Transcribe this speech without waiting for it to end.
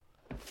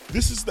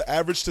This is the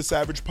Average to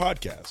Savage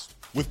podcast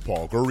with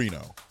Paul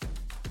Garino.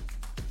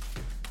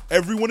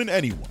 Everyone and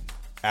anyone,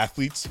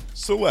 athletes,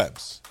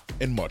 celebs,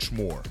 and much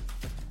more.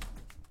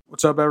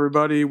 What's up,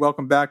 everybody?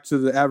 Welcome back to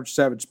the Average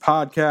Savage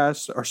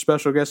podcast. Our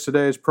special guest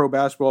today is pro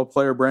basketball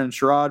player Brandon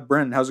Sherrod.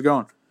 Brandon, how's it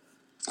going?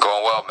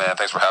 Going well, man.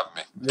 Thanks for having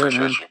me.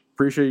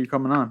 Appreciate you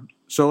coming on.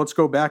 So let's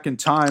go back in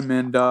time.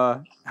 And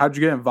how'd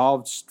you get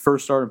involved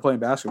first started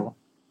playing basketball?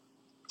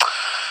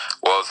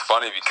 Well, it's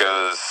funny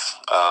because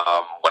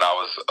when I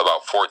was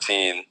about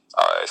 14,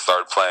 I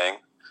started playing.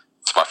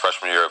 It's my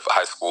freshman year of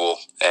high school,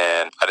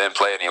 and I didn't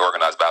play any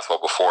organized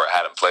basketball before. I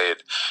hadn't played,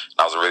 and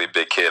I was a really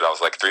big kid. I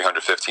was like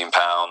 315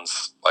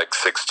 pounds, like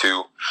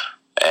 6'2",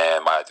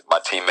 and my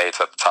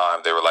teammates at the time,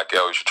 they were like,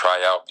 yo, you should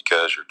try out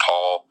because you're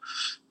tall.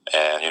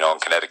 And, in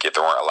Connecticut,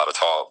 there weren't a lot of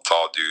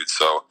tall dudes.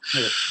 So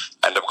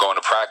I ended up going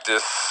to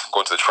practice,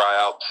 going to the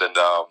tryouts, and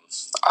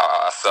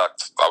I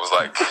sucked. I was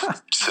like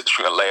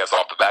shooting layups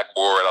off the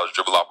backboard. I was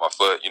dribbling off my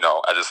foot.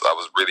 I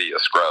was really a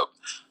scrub.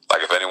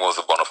 Like, if anyone was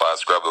a bona fide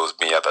scrub, it was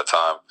me at that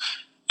time.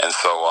 And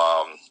so,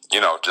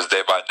 just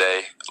day by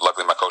day,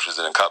 luckily my coaches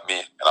didn't cut me,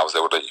 and I was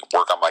able to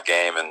work on my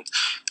game. And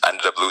I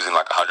ended up losing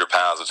like 100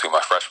 pounds between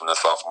my freshman and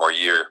sophomore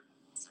year.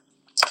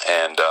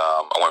 And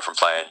I went from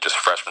playing just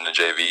freshman and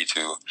JV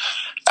to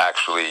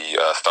actually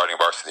starting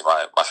varsity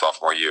my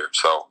sophomore year.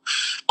 So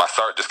my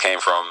start just came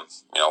from,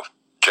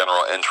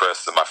 general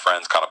interest and my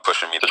friends kind of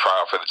pushing me to try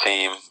out for the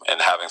team and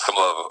having some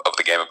love of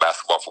the game of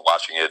basketball for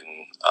watching it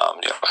and,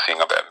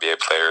 seeing other NBA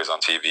players on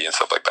TV and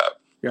stuff like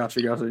that. Gotcha.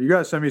 You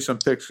guys send me some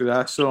pics because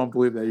I still don't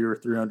believe that you were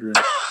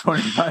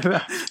 325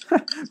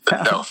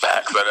 pounds. No,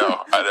 facts. I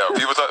know.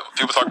 People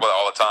talk about it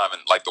all the time,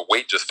 and like the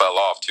weight just fell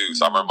off too.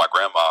 So I remember my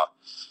grandma,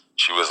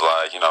 she was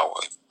like,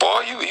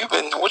 boy, you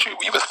been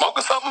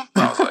smoking something?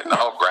 I was like,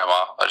 no,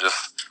 grandma, I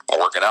just been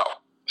working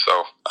out.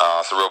 So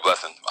it's a real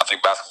blessing. I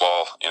think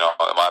basketball, in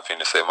my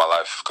opinion, saved my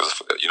life because,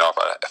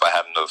 if I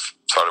hadn't have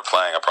started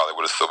playing, I probably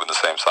would have still been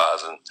the same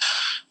size and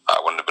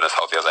I wouldn't have been as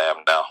healthy as I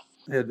am now.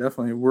 Yeah,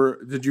 definitely.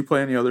 Did you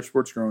play any other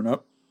sports growing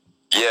up?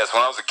 Yes,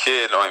 when I was a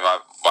kid,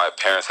 my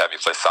parents had me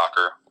play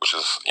soccer, which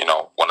is,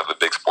 one of the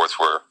big sports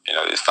where,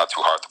 it's not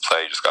too hard to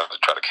play. You just got to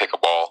try to kick a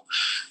ball.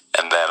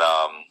 And then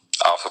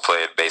I also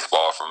played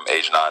baseball from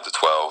age 9 to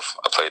 12.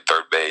 I played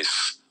third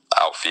base,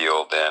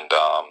 outfield, and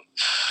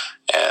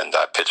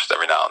I pitched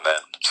every now and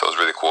then. So it was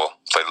really cool.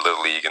 Played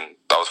Little League, and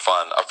that was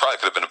fun. I probably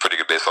could have been a pretty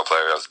good baseball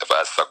player if I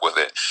had stuck with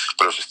it,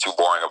 but it was just too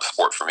boring of a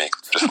sport for me.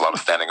 Just a lot of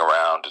standing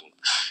around, and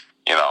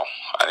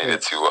I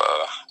needed to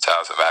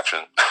have some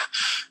action.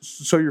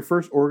 So your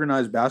first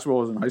organized basketball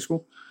was in high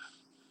school?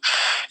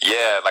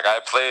 Yeah, like I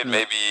played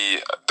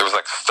there was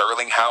like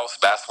Sterling House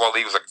Basketball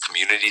League. It was like a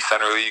community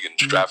center league in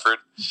Stratford.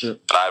 And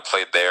I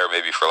played there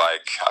maybe for I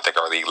think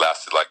our league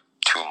lasted like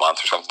 2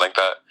 months or something like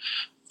that.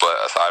 But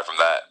aside from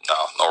that,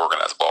 no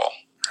organized ball.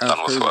 None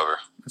whatsoever.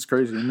 That's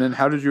crazy. And then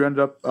how did you end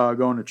up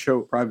going to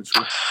Choate private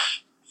school?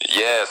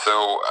 Yeah,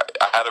 so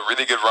I had a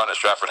really good run at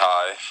Stratford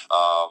High.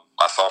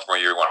 My sophomore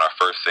year won our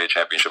first state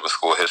championship in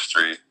school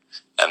history.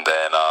 And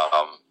then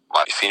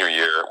my senior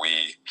year,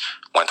 we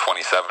went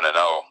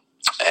 27-0.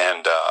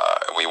 And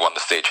we won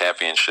the state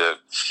championship.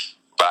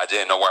 But I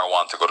didn't know where I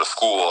wanted to go to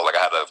school. Like,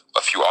 I had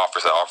a few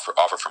offers that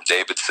offered from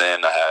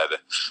Davidson. I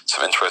had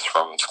some interest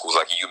from schools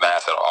like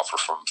UMass. I had an offer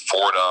from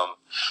Fordham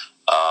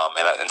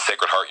and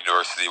Sacred Heart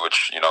University,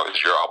 which, is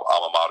your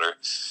alma mater.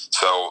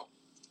 So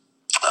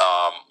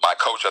my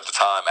coach at the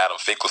time, Adam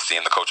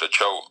Finkelstein, the coach at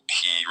Choate,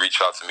 he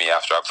reached out to me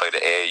after I played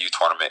the AAU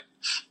tournament.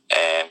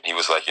 And he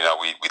was like,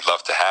 we'd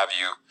love to have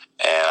you.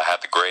 And I had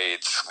the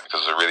grades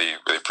because it was a really,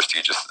 really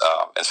prestigious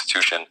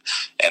institution.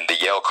 And the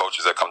Yale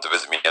coaches that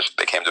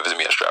they came to visit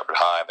me at Stratford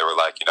High. And they were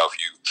like, if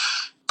you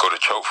go to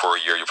Choate for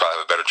a year, you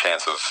probably have a better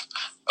chance of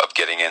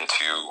getting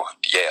into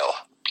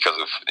Yale because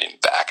of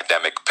the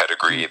academic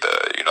pedigree, the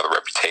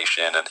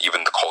reputation, and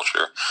even the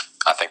culture.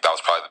 I think that was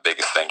probably the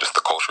biggest thing, just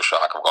the culture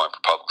shock of going from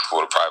public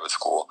school to private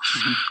school.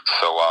 Mm-hmm.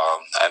 So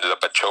I ended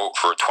up at Choate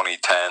for 2010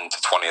 to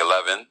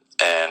 2011.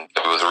 And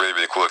it was a really,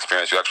 really cool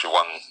experience. We actually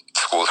won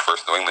school's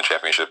first New England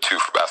championship, too,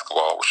 for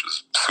basketball, which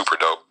was super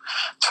dope.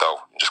 So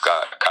just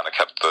kind of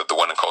kept the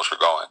winning culture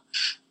going.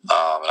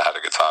 And I had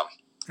a good time.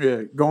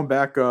 Yeah, going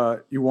back,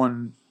 you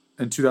won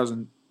in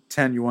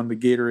 2010, you won the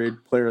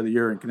Gatorade Player of the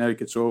Year in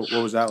Connecticut. So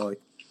what was that like?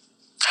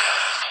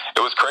 It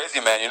was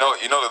crazy, man.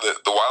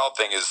 The wild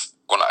thing is,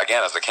 when I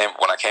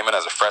came in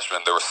as a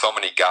freshman, there were so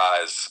many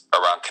guys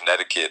around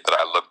Connecticut that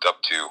I looked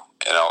up to.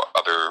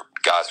 Other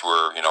guys who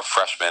were,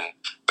 freshmen.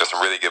 There's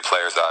some really good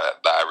players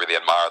that I really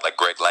admired, like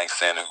Greg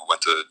Langston, who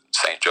went to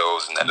St.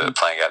 Joe's and ended up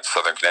playing at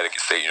Southern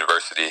Connecticut State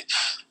University.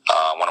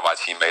 One of my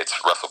teammates,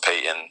 Russell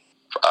Payton,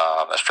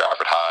 at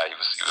Stratford High. He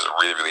was a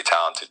really, really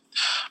talented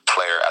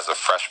player as a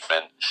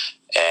freshman.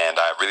 And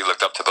I really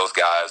looked up to those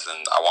guys,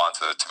 and I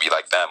wanted to be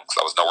like them because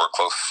I was nowhere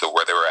close to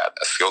where they were at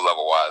skill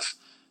level-wise.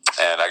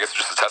 And I guess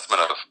it's just a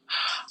testament of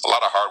a lot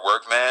of hard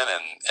work, man,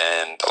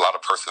 and a lot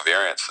of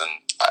perseverance.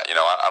 And,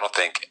 I don't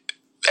think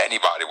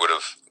anybody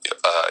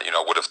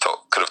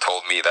could have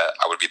told me that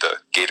I would be the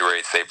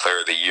Gatorade State Player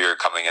of the Year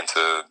coming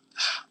into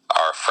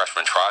our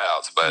freshman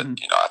tryouts. But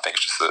I think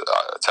it's just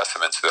a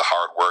testament to the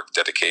hard work,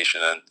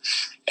 dedication, and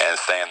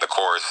staying the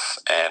course,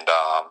 and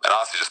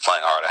honestly just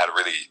playing hard. I had a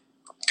really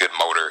good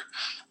motor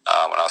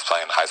when I was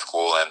playing in high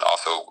school, and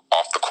also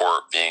off the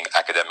court, being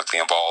academically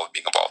involved,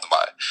 being involved in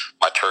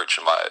my church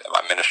and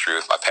my ministry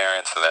with my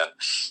parents, and then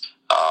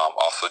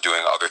also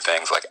doing other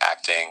things like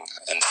acting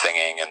and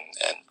singing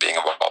and being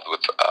involved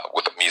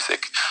with the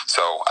music.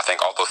 So I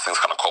think all those things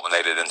kind of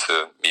culminated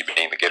into me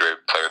being the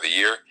Gatorade Player of the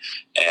Year,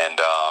 and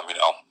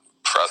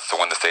for us to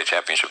win the state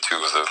championship too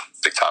was a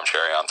big time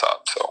cherry on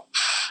top. So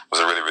it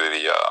was a really,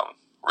 really,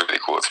 really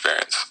cool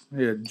experience.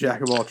 Yeah,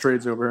 jack of all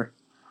trades over here.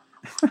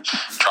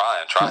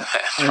 Trying.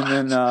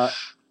 And then,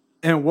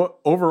 and what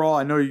overall?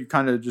 I know you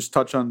kind of just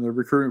touched on the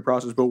recruiting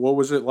process, but what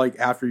was it like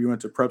after you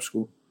went to prep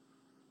school?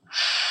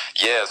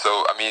 Yeah, so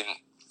I mean,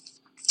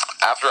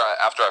 after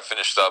I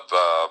finished up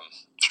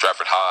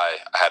Stratford High,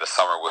 I had a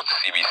summer with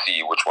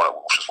CBC, which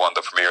was one of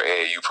the premier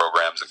AAU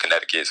programs in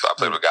Connecticut. So I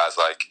played with guys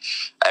like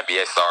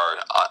NBA star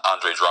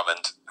Andre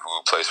Drummond, who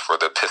plays for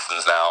the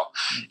Pistons now,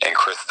 and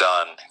Chris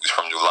Dunn, who's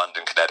from New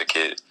London,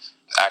 Connecticut.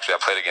 Actually,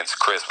 I played against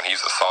Chris when he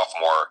was a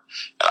sophomore,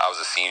 and I was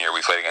a senior.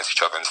 We played against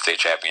each other in the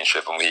state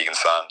championship in League and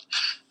Sun,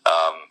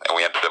 and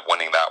we ended up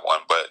winning that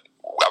one. But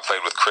I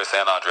played with Chris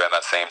and Andre on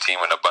that same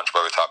team and a bunch of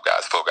other top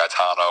guys, Phil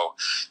Gaetano,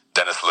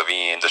 Dennis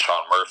Levine,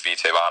 Deshaun Murphy,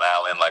 Tavon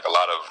Allen, like a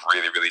lot of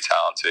really, really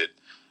talented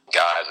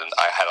guys. And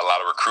I had a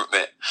lot of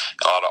recruitment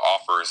and a lot of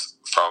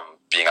offers from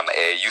being on the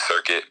AAU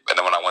circuit. And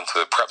then when I went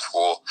to prep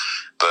school,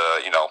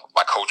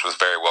 my coach was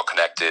very well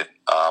connected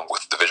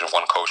with Division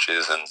I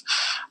coaches. And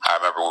I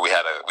remember we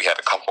had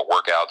a couple of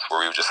workouts where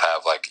we would just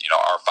have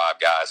our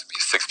 5 guys, be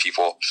 6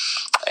 people,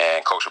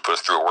 and coach would put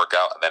us through a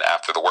workout. And then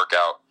after the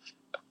workout,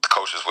 the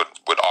coaches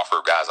would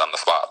offer guys on the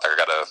spot. Like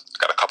I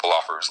got a couple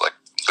offers, like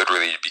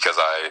literally because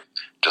I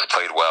just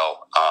played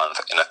well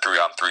in a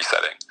 3-on-3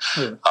 setting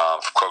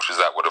from coaches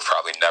that would have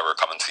probably never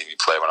come and see me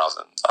play when I was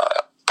in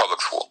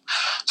public school.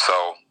 So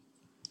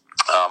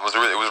it was a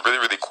really,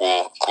 really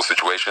cool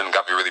situation.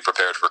 Got me really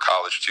prepared for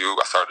college too.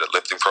 I started a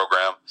lifting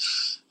program,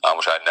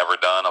 which I had never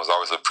done. I was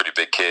always a pretty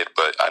big kid,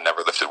 but I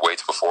never lifted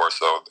weights before.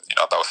 So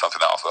that was something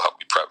that also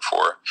helped me prep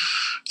for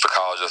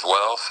college as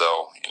well.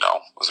 So it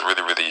was a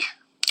really, really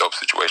dope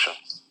situation.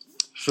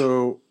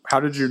 So how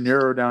did you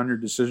narrow down your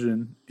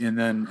decision and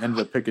then ended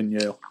up picking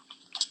Yale?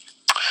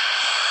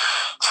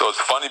 So it's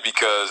funny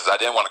because I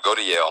didn't want to go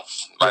to Yale.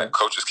 My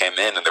coaches came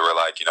in and they were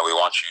like, we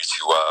want you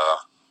to,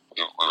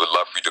 we would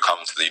love for you to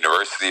come to the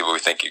university, but we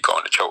think you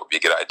going to Choate would be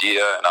a good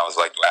idea. And I was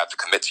like, do I have to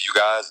commit to you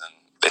guys? And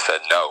they said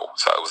no.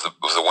 So it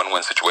was a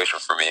win-win situation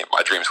for me.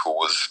 My dream school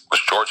was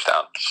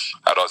Georgetown.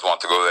 I'd always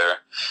wanted to go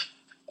there.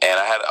 And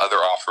I had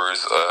other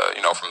offers,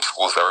 from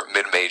schools that were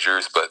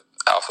mid-majors, but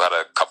I also had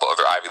a couple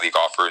other Ivy League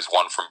offers,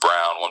 one from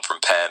Brown, one from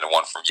Penn, and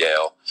one from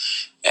Yale.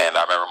 And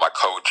I remember my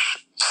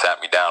coach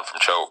sat me down from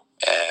Choate,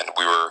 and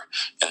we were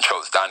in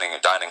Choate's dining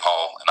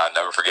hall, and I'll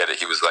never forget it.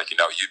 He was like, you'd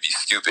be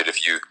stupid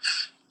if you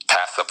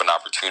pass up an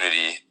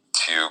opportunity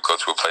to go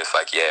to a place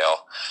like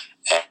Yale.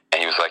 And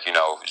he was like, there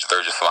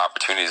are just some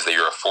opportunities that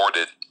you're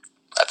afforded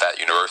at that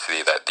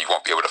university that you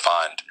won't be able to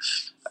find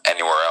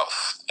anywhere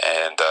else.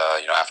 And,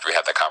 after we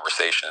had that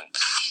conversation,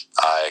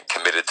 I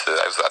committed to,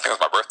 I think it was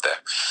my birthday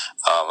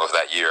of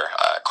that year.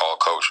 I called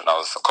Coach, and I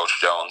was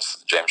Coach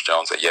James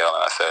Jones at Yale,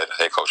 and I said,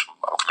 hey, Coach,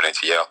 I'm committing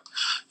to Yale.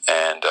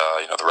 And,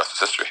 the rest was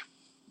history.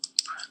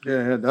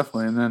 Yeah,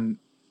 definitely. And then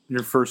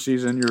your first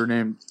season, you were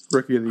named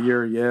Rookie of the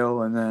Year at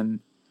Yale, and then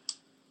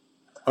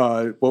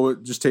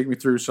just take me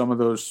through some of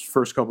those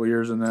first couple of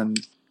years and then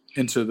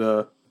into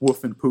the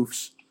woof and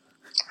poofs.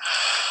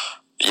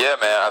 Yeah,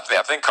 man.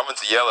 I think coming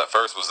to Yale at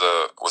first was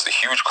a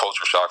huge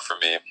culture shock for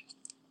me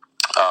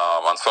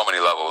on so many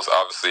levels.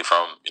 Obviously,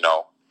 from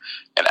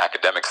an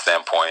academic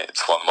standpoint,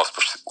 it's one of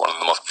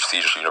the most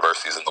prestigious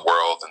universities in the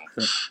world,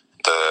 and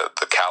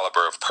the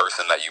caliber of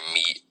person that you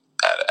meet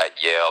at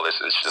Yale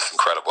is just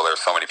incredible. There are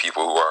so many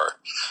people who are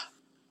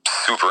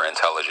super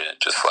intelligent,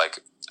 just like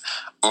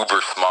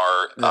uber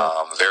smart,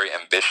 very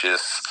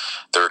ambitious.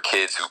 There are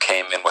kids who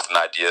came in with an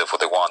idea of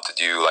what they wanted to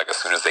do. Like as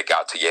soon as they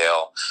got to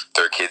Yale,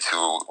 there are kids who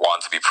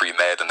wanted to be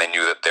pre-med, and they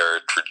knew that their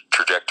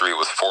trajectory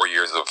was 4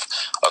 years of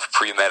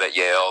pre-med at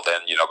Yale,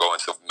 then go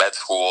into med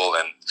school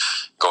and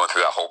going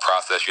through that whole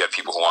process. You had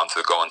people who wanted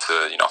to go into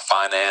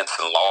finance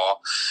and law,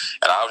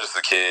 and I was just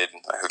a kid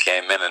who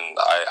came in, and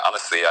I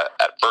honestly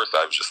at first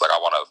I was just like, I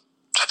want to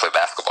just play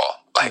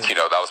basketball. Like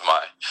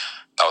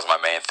that was my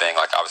main thing.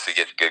 Like obviously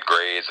get good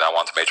grades, and I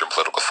wanted to major in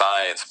political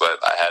science, but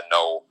I had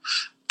no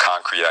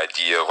concrete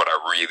idea of what I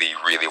really,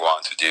 really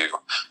wanted to do.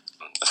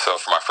 So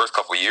for my first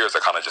couple of years, I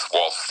kind of just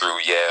waltzed through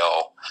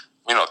Yale,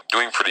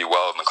 doing pretty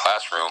well in the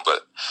classroom,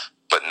 but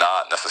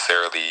not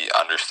necessarily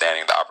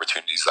understanding the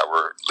opportunities that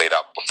were laid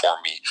out before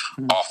me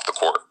off the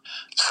court.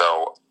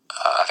 So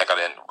I think I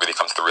didn't really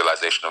come to the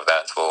realization of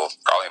that until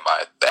probably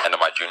the end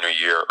of my junior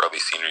year, early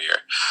senior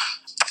year.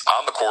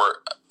 On the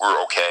court, we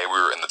were okay. We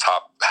were in the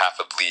top half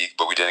of the league,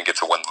 but we didn't get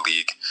to win the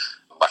league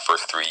my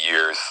first 3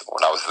 years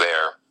when I was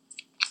there.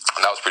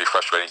 And that was pretty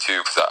frustrating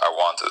too, because I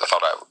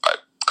thought I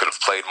could have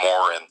played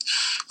more. And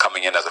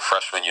coming in as a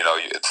freshman,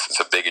 it's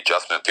a big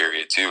adjustment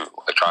period too.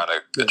 Like trying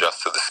to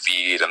adjust to the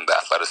speed and the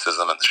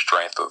athleticism and the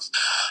strength of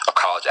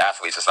college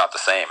athletes. It's not the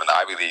same. In the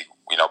Ivy League,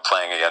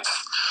 playing against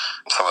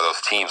some of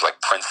those teams, like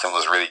Princeton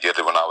was really good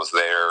when I was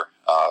there.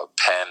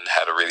 Penn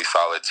had a really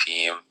solid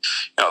team.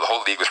 The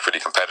whole league was pretty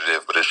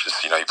competitive, but it's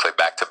just, you play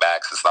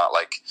back-to-backs. It's not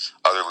like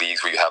other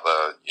leagues where you have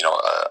a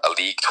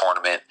league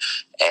tournament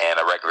and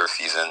a regular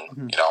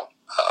season,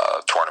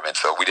 tournament.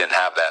 So we didn't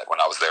have that when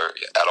I was there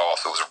at all.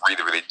 So it was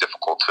really, really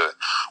difficult to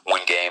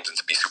win games and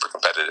to be super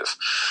competitive.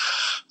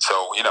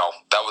 So,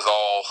 that was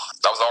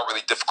all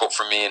really difficult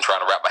for me and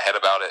trying to wrap my head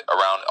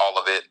around all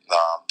of it.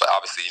 But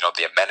obviously,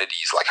 the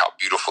amenities, like how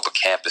beautiful the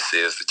campus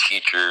is, the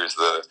teachers,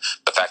 the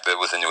fact that it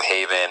was in New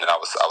Haven and I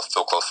was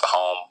still close to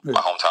home,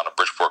 my hometown of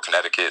Bridgeport,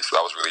 Connecticut. So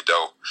that was really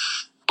dope.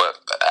 But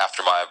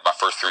after my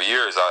first 3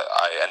 years,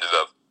 I ended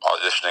up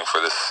auditioning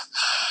for this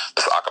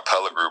a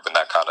cappella group, and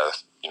that kind of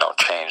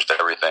changed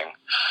everything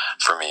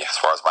for me as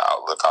far as my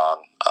outlook on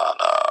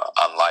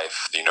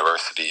life, the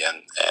university,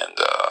 and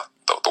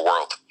the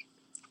world.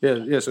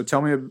 Yeah. So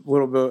tell me a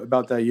little bit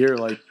about that year.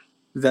 Like,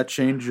 did that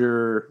change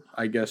your,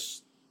 I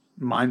guess,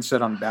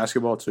 mindset on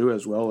basketball too,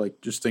 as well?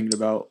 Like just thinking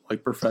about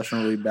like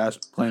professionally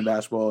playing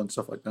basketball and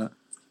stuff like that.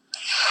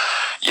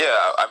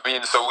 Yeah, I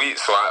mean, so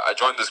I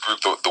joined this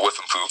group, the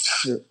Whiffin'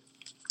 Poops. Yeah.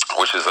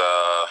 Which is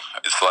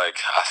it's like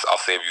I'll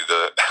save you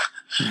the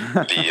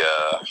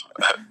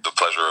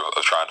pleasure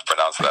of trying to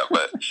pronounce that,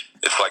 but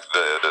it's like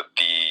the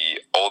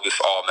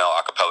oldest all male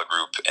a cappella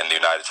group in the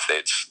United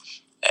States,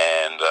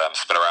 and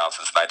it's been around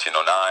since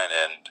 1909.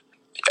 And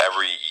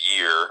every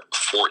year,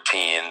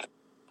 14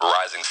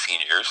 rising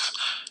seniors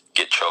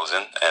get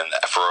chosen, and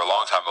for a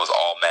long time it was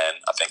all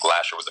men. I think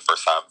last year was the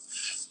first time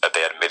that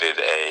they admitted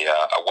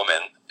a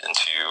woman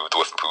into the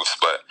Whiffin' Poofs,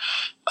 but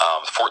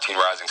 14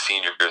 rising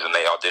seniors, and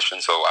they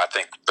auditioned. So I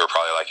think there were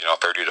probably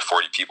 30 to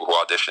 40 people who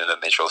auditioned,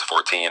 and they chose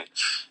 14.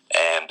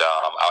 And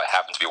I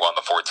happened to be one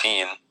of the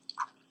 14.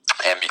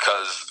 And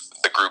because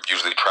the group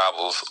usually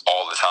travels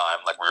all the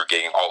time, like we were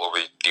getting all over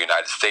the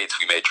United States,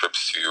 we made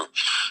trips to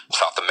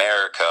South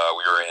America.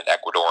 We were in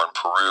Ecuador and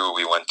Peru.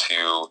 We went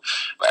to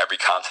every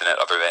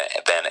continent other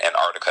than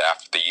Antarctica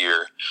after the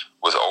year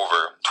was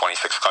over,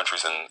 26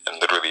 countries in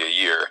literally a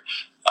year.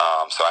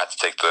 So I had to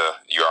take the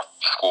year off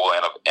school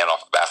and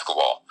off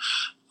basketball,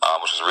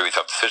 which was a really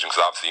tough decision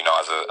because obviously,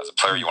 as a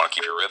player, you want to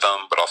keep your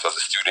rhythm, but also as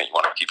a student, you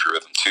want to keep your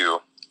rhythm too.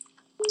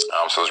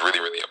 So it was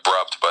really, really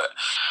abrupt. But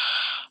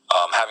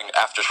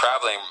after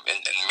traveling and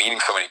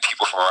meeting so many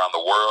people from around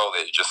the world,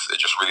 it just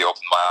really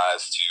opened my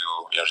eyes to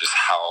just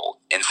how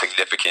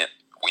insignificant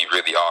we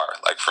really are.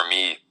 Like for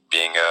me,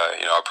 being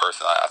a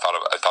person, I thought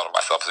of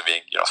myself as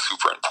being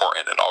super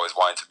important and always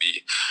wanting to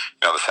be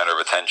the center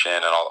of attention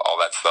and all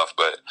that stuff.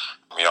 But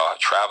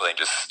traveling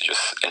just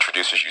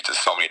introduces you to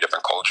so many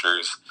different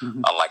cultures,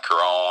 unlike your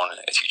own.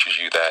 It teaches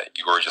you that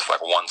you are just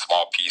like one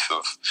small piece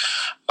of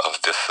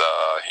this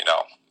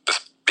this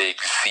big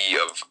sea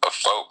of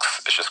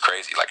folks. It's just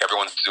crazy. Like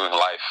everyone's doing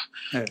life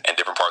in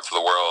different parts of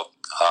the world,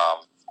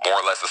 more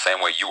or less the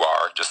same way you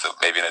are, just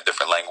maybe in a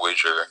different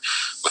language or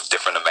with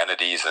different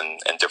amenities and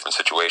different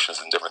situations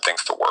and different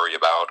things to worry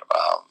about.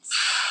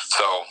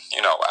 So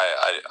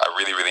I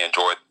really, really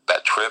enjoyed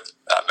that trip.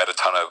 I met a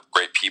ton of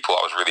great people.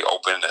 I was really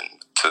open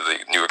to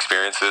the new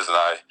experiences, and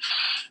I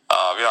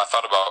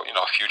thought about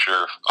a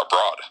future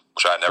abroad,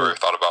 which I never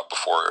thought about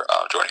before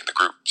joining the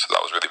group. So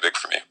that was really big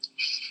for me.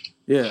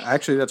 Yeah,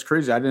 actually, that's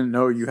crazy. I didn't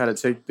know you had to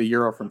take the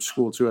year off from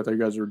school too. I thought you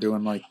guys were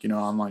doing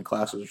online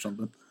classes or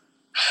something.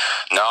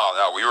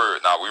 No, we were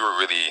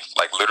really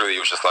literally. It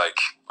was just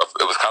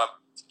it was kind of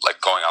like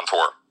going on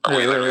tour.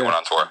 We literally went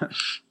on tour,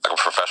 like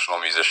professional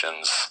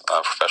musicians,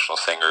 professional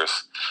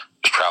singers,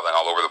 just traveling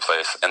all over the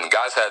place. And the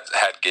guys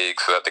had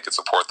gigs so that they could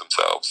support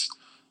themselves.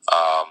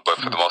 But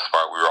for the most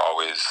part, we were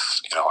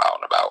always out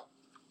and about.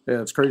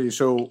 Yeah, it's crazy.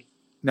 So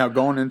now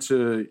going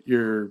into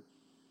your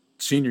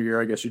senior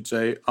year, I guess you'd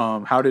say,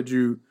 how did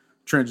you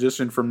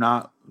transition from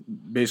not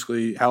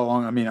basically how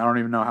long? I mean, I don't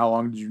even know how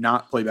long did you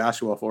not play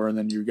basketball for, and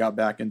then you got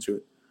back into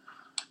it.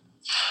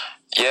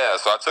 Yeah,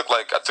 so I took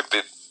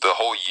the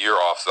whole year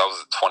off. So that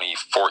was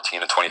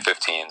 2014 and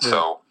 2015. Yeah.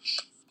 So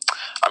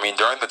I mean,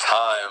 during the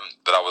time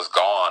that I was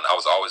gone, I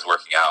was always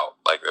working out.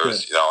 Like there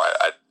was,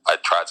 I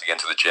tried to get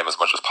into the gym as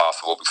much as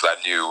possible because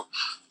I knew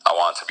I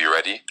wanted to be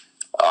ready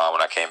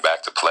when I came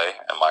back to play.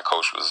 And my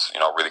coach was,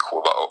 really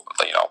cool about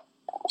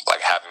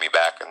having me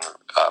back and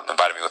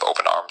inviting me with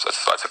open arms.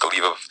 So I took a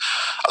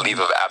leave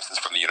of absence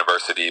from the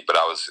university, but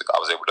I was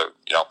able to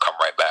come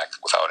right back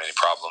without any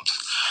problems.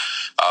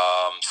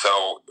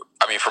 So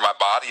I mean, for my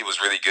body, it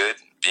was really good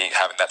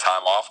having that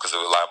time off because it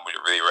allowed me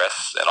to really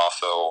rest, and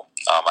also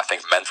I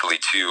think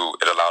mentally too,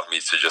 it allowed me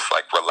to just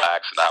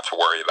relax and not have to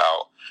worry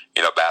about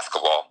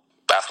basketball.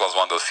 Basketball is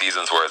one of those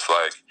seasons where it's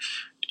like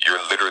you're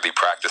literally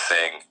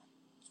practicing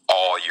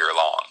all year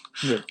long.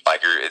 Yeah.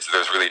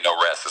 There's really no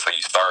rest. It's like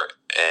you start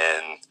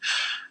and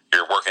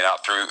you're working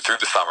out through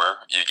the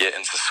summer. You get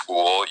into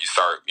school. You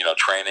start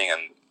training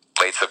in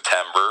late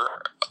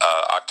September,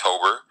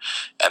 October,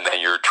 and then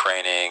you're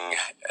training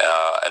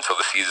until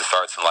the season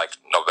starts in like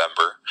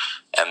November,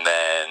 and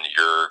then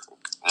you're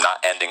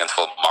not ending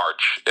until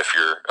March if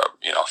you're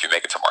if you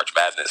make it to March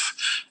Madness,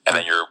 and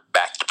then you're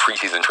back to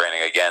preseason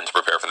training again to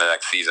prepare for the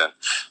next season.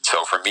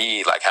 So for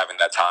me, like having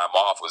that time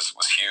off was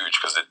huge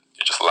because it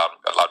just allowed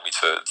me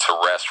to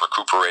rest,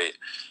 recuperate,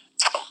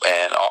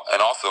 and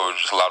also it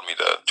just allowed me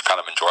to kind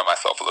of enjoy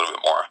myself a little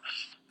bit more,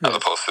 as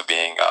opposed to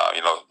being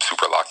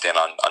super locked in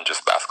on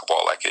just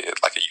basketball like it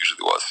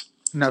usually was.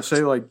 Now,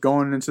 say like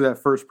going into that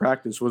first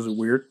practice, was it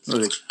weird?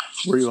 Like,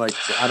 were you like,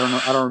 I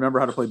don't remember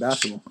how to play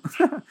basketball?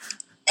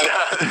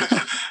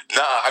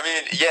 No, I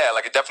mean, yeah,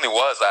 like it definitely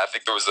was. I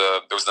think there was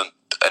an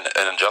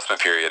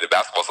adjustment period. The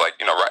basketball's like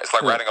it's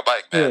like riding a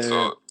bike, man.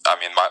 I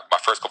mean, my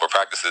first couple of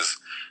practices,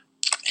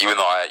 even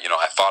though I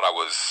thought I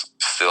was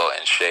still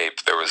in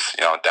shape, there was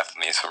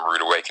definitely some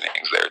rude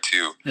awakenings there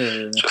too.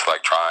 Just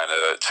like trying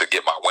to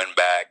get my wind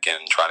back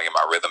and trying to get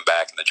my rhythm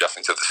back and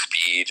adjusting to the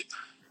speed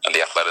and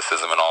the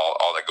athleticism and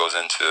all that goes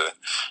into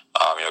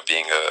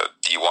being a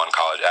D1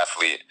 college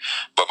athlete.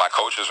 But my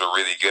coaches were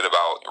really good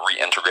about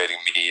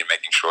reintegrating me and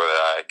making sure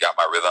that I got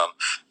my rhythm.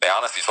 They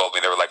honestly told me,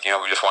 they were like,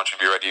 we just want you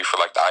to be ready for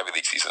like the Ivy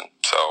League season.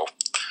 So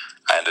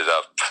I ended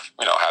up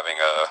having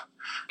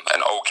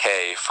an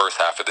okay first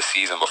half of the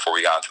season before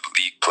we got into the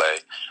league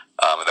play.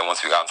 And then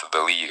once we got into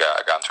the league,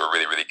 I got into a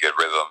really, really good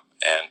rhythm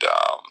and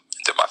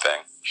did my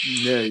thing.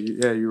 Yeah,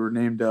 you were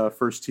named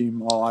first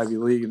team All Ivy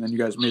League, and then you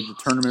guys made the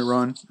tournament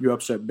run. You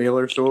upset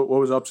Baylor. So what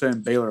was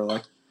upsetting Baylor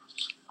like?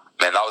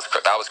 Man, that was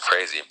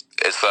crazy.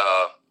 It's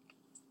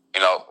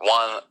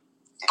one,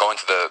 going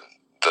to the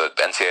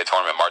NCAA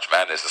tournament, March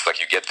Madness. It's like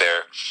you get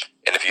there,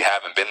 and if you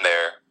haven't been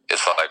there,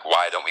 it's like,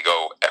 why don't we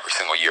go every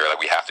single year? Like,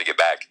 we have to get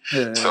back.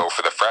 So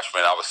for the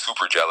freshmen, I was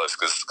super jealous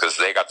because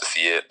they got to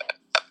see it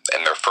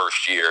in their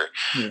first year,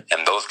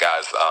 and those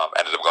guys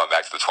ended up going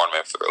back to the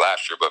tournament for their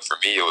last year. But for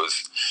me, it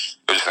was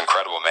just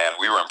incredible, man.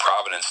 We were in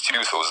Providence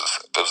too, so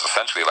it was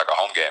essentially like a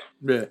home game.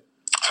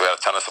 So we had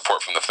a ton of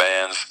support from the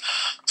fans,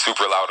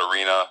 super loud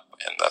arena,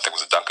 and I think it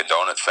was a Dunkin'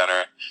 Donuts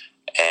Center,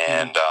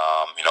 and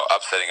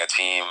upsetting a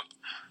team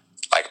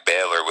like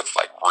Baylor with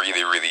like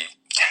really, really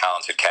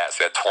talented cats.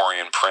 They had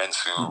Torian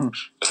Prince, who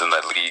is in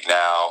the league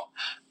now.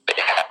 They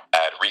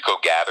had Rico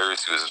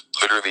Gathers, who is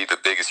literally the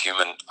biggest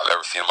human I've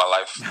ever seen in my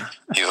life.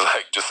 He was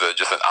like just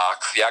an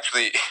ox. He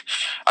actually,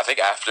 I think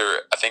after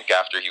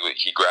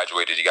he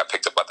graduated, he got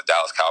picked up by the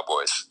Dallas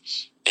Cowboys.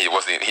 He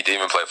didn't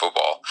even play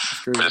football,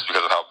 but just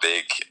because of how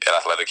big and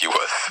athletic he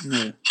was,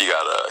 he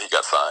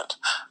got signed.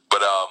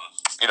 But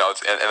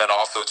and then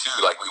also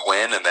too, like we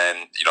win, and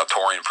then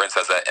Torian Prince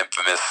has that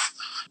infamous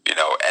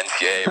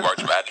NCAA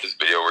March Madness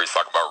video where he's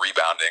talking about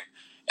rebounding.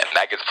 And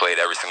that gets played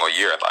every single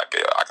year. And like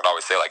I can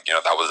always say, like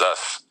that was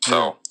us.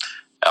 So,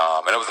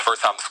 and it was the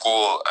first time the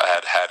school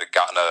had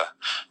gotten a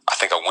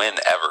win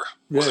ever.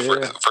 It was the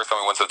first time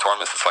we went to the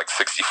tournament since like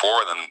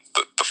 '64. And then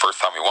the first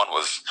time we won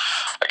was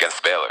against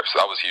Baylor. So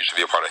that was huge to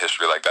be a part of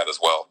history like that as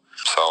well.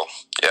 So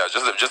yeah,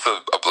 just a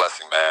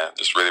blessing, man.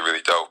 Just really,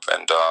 really dope.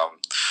 And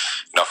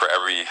for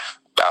every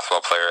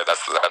basketball player,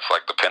 that's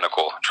like the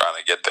pinnacle, trying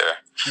to get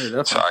there.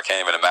 So I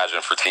can't even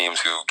imagine for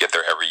teams who get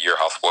there every year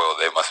how spoiled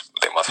they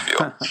must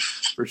feel.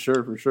 For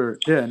sure.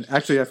 Yeah, and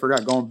actually I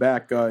forgot, going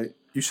back,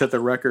 you set the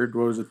record,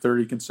 what was it,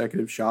 30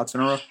 consecutive shots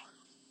in a row?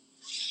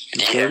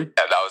 Yeah,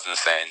 that was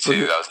insane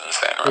too. That was an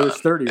insane run. It was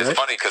 30, right? It's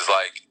funny because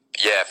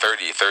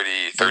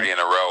 30 in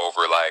a row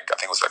over like, I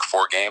think it was like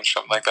 4 games,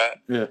 something like that.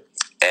 Yeah.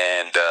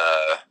 And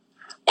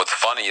what's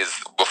funny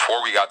is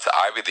before we got to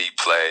Ivy League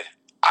play,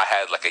 I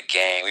had like a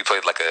game. We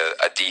played like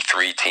a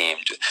D3 team,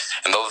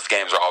 and those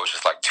games are always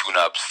just like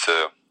tune-ups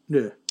to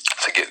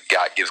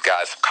gives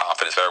guys some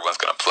confidence that everyone's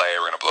going to play.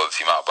 We're going to blow the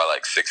team out by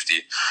like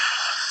 60.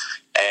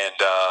 And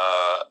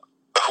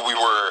we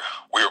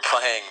were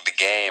playing the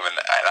game, and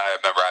I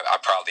remember I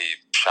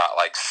probably shot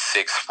like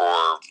 6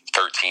 for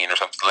 13 or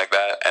something like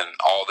that, and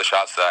all the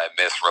shots that I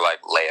missed were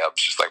like layups,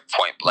 just like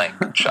point blank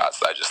shots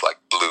that I just like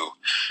blew.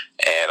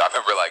 And I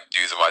remember like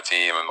dudes on my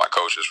team and my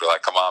coaches were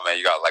like, "Come on, man,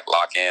 you got to like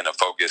lock in and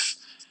focus."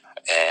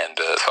 And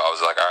so I was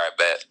like, all right,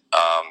 bet.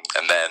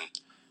 And then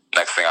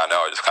next thing I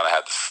know, I just kind of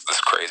had this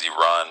crazy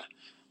run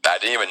that I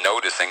didn't even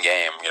notice in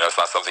game.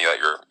 It's not something that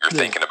you're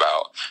thinking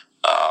about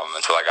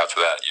until I got to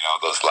that,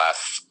 those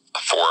last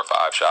 4 or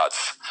 5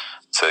 shots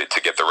to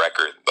get the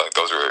record. Like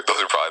that's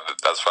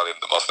probably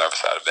the most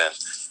nervous I've been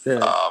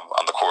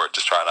on the court,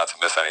 just trying not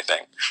to miss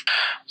anything.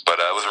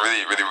 But it was a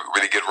really, really,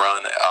 really good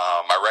run.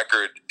 My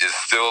record is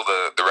still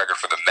the record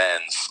for the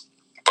men's.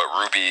 But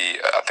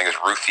I think it's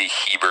Ruthie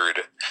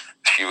Hebert.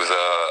 She was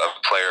a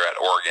player at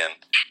Oregon.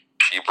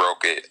 She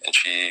broke it, and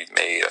she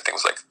made, I think it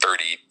was like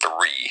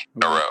 33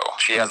 in a row.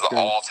 She has the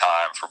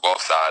all-time for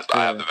both sides, but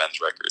I have the men's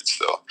record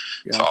still.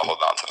 So I'll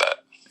hold on to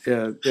that.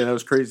 Yeah, that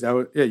was crazy.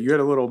 You had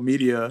a little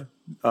media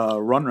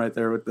run right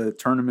there with the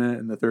tournament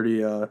and the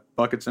 30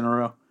 buckets in a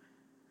row.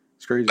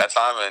 It's crazy. That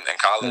time in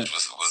college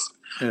was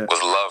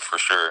love for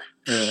sure.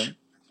 Yeah.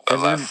 The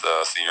last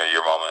senior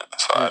year moment.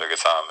 So I had a good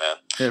time, man.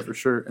 Yeah, for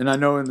sure. And I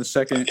know in the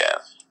second,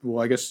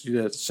 well, I guess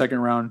the second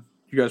round,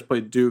 you guys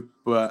played Duke,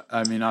 but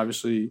I mean,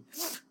 obviously,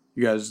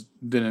 you guys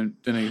didn't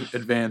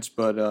advance,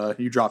 but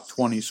you dropped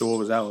 20. So what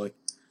was that like?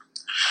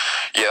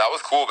 Yeah, that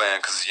was cool, man.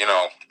 Because you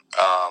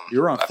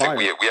were on I fire.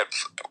 think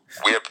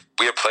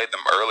we had played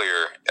them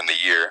earlier in the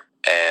year,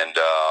 and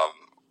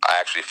I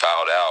actually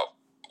fouled out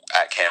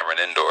at Cameron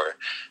Indoor.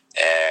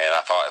 And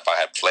I thought if I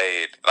had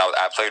played, and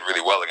I played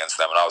really well against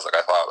them, and I was like,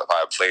 I thought if I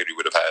had played, we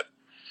would have had,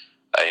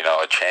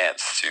 a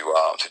chance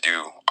to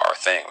do our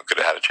thing. We could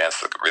have had a chance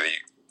to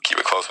really keep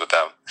it close with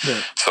them.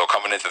 Yeah. So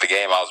coming into the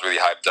game, I was really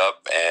hyped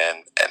up,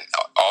 and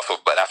also,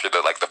 but after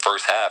the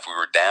first half, we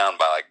were down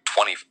by like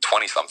 20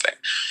 something.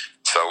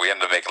 So we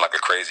ended up making like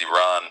a crazy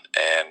run,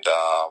 and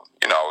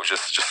it was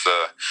just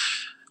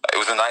it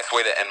was a nice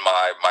way to end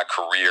my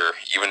career,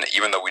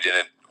 even though we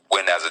didn't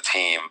win as a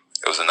team.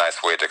 It was a nice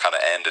way to kind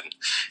of end.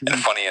 And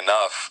funny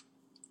enough,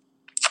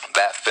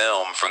 that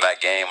film from that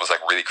game was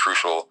like really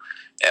crucial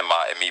in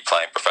me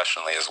playing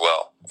professionally as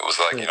well. It was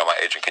like, my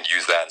agent can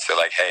use that and say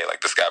like, hey,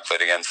 like this guy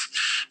played against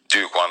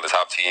Duke, one of the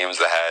top teams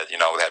that had,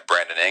 they had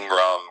Brandon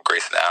Ingram,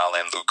 Grayson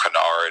Allen, Luke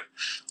Kennard,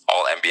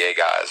 all NBA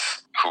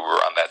guys who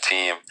were on that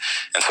team.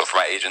 And so for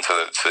my agent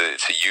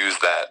to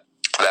use that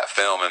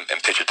film and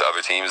pitch it to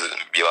other teams and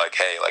be like,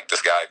 hey, like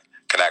this guy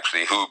can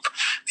actually hoop.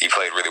 He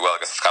played really well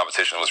against this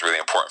competition. Was really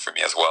important for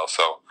me as well.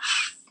 So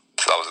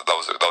that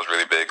was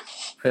really big.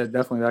 Yeah,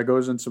 definitely. That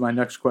goes into my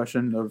next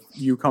question of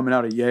you coming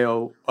out of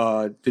Yale.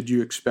 Did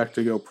you expect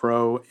to go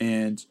pro?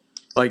 And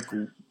like,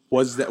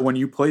 was that when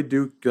you played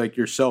Duke, like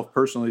yourself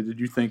personally, did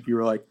you think you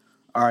were like,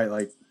 all right,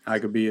 like I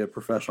could be a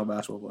professional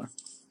basketball player?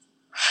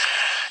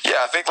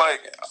 Yeah, I think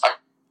like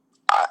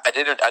I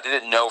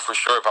didn't know for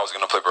sure if I was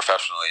going to play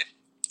professionally.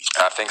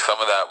 And I think some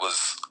of that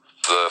was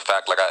the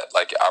fact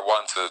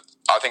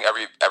I think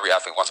every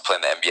athlete wants to play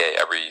in the NBA.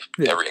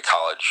 Every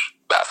college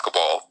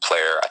basketball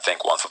player, I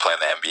think, wants to play in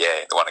the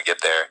NBA. They want to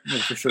get there.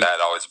 Yeah, for sure. That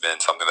had always been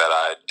something that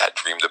I had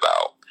dreamed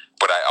about.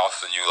 But I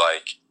also knew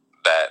like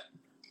that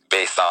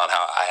based on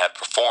how I had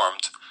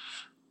performed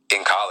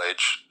in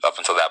college up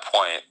until that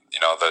point,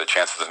 the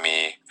chances of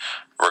me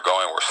were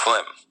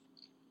slim.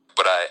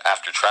 But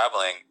after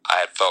traveling,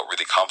 I had felt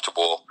really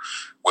comfortable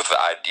with the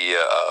idea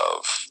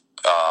of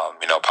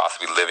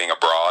possibly living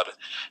abroad.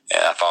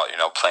 And I thought,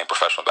 playing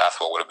professional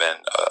basketball would have been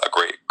a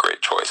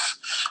great choice.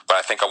 But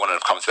I think I wouldn't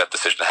have come to that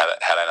decision had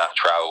I not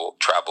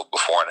traveled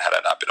before and had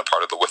I not been a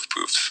part of the WIF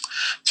Poofs.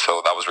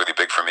 So that was really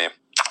big for me.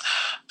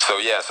 So,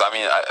 yes, I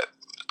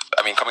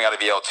mean, coming out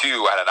of Yale,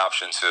 too, I had an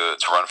option to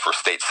run for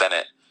state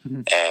senate.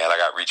 Mm-hmm. And I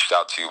got reached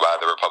out to by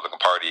the Republican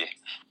Party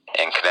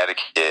in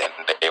Connecticut,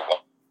 and they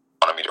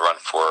wanted me to run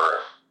for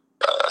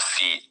a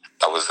seat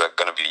that was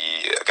going to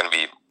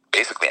be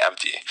basically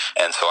empty.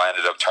 And so I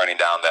ended up turning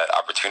down that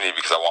opportunity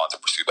because I wanted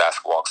to pursue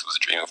basketball because it was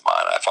a dream of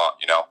mine. And I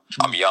thought,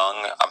 I'm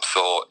young, I'm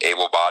still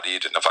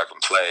able-bodied, and if I can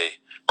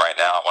play right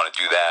now, I want to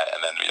do that.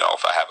 And then,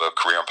 if I have a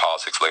career in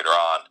politics later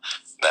on,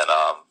 then,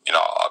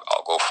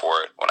 I'll go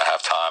for it when I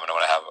have time and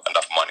when I have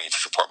enough money to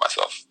support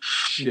myself.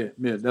 Yeah,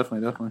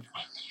 definitely.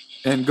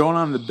 And going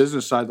on the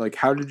business side, like,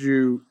 how did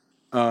you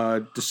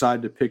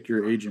decide to pick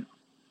your agent?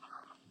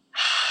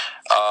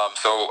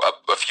 So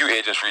a few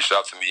agents reached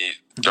out to me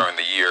during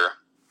the year,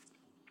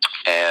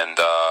 and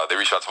they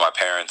reached out to my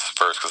parents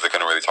first because they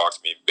couldn't really talk to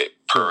me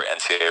per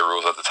NCAA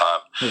rules at the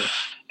time. Yeah.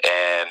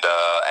 And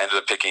I ended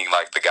up picking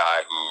like the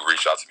guy who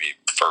reached out to me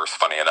first,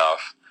 funny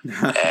enough,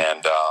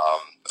 and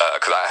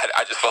because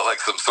I just felt like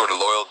some sort of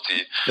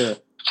loyalty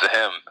to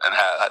him, and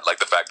had like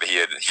the fact that he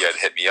had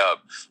hit me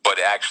up, but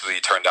it actually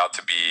turned out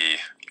to be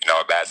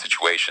a bad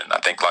situation.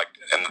 I think like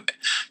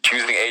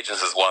choosing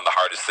agents is one of the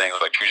hardest things.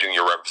 Like choosing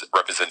your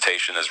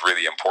representation is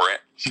really important,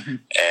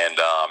 and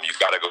you've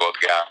got to go with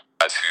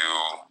guys who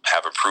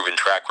have a proven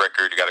track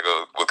record. You got to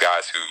go with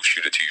guys who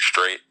shoot it to you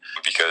straight,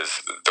 because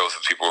those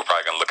are the people who are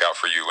probably going to look out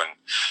for you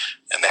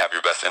and they have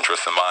your best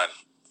interests in mind.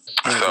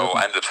 So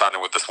I ended up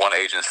signing with this one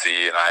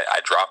agency, and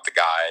I dropped the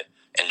guy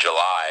in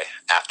July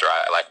after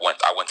I went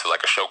to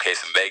like a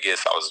showcase in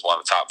Vegas. I was one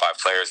of the top 5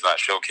 players in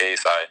that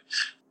showcase.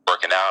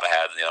 Working out, I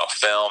had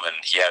film, and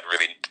he had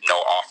really no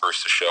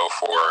offers to show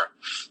for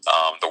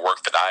the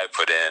work that I had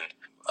put in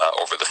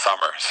over the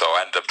summer. So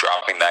I ended up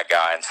dropping that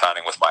guy and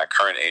signing with my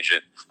current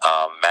agent,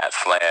 Matt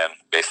Slan,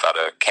 based out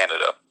of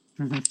Canada.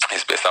 Mm-hmm.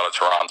 He's based out of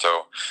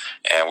Toronto,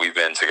 and we've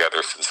been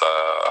together since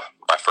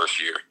my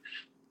first year.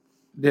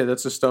 Yeah,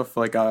 that's the stuff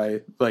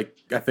I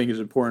think is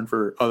important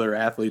for other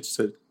athletes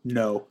to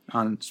know,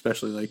 on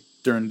especially like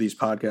during these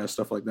podcasts,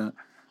 stuff like that.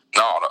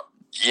 No.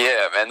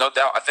 Yeah, man, no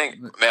doubt. I think,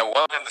 man,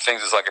 one of the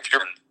things is like if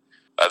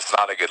that's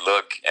not a good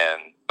look,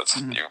 and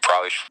you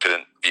probably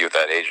shouldn't be with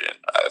that agent.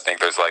 I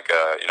think there's like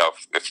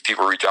if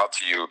people reach out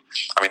to you,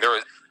 I mean,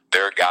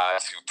 there are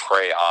guys who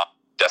prey on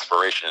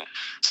desperation.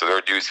 So there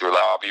are dudes who are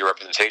like, I'll be your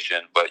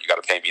representation, but you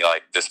got to pay me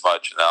like this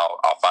much, and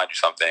I'll find you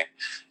something.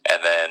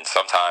 And then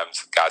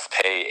sometimes guys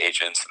pay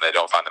agents and they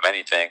don't find them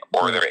anything,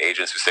 or there are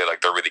agents who say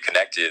like they're really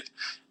connected,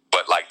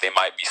 but like they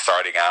might be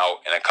starting out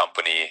in a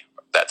company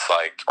that's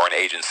like, or an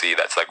agency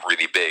that's like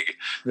really big.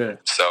 Yeah.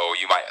 So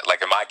you might,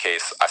 like in my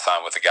case, I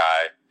signed with a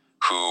guy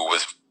who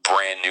was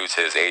brand new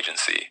to his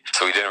agency.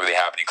 So he didn't really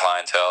have any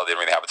clientele, didn't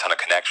really have a ton of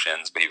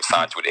connections, but he was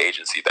signed to an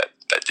agency that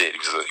did. He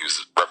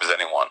was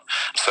representing one.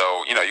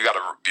 So, you got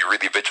to be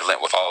really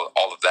vigilant with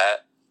all of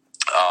that.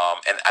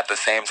 And at the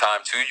same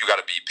time, too, you got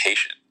to be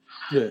patient.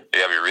 Yeah.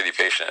 You got to be really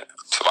patient.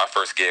 So my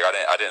first gig,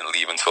 I didn't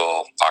leave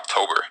until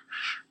October.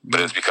 But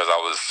it was because I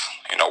was,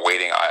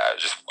 waiting. I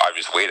just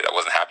waited. I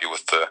wasn't happy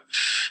with the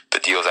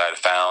deals I had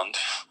found.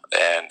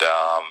 And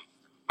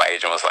my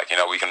agent was like,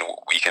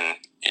 we can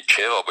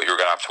chill, but you're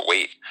going to have to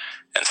wait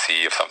and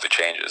see if something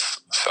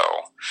changes. So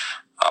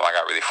I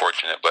got really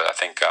fortunate. But I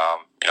think,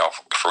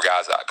 for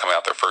guys that coming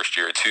out their first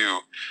year or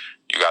two,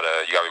 you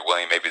gotta be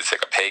willing maybe to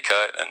take a pay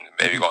cut and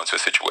maybe go into a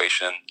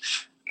situation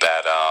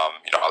that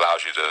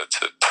allows you to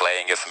play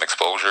and get some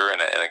exposure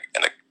in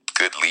a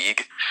good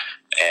league,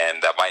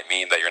 and that might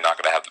mean that you're not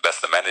going to have the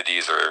best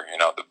amenities or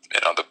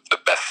the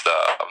best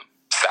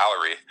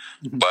salary,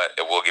 but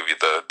it will give you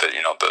the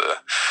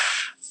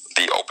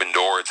open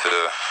door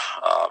to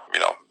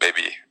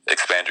maybe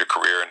expand your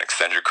career and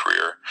extend your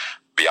career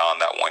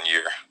beyond that 1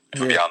 year,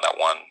 beyond that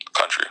one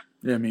country.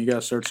 Yeah, I mean, you got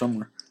to start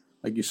somewhere,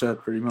 like you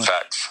said, pretty much.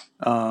 Facts.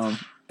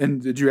 And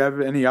did you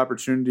have any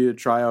opportunity to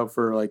try out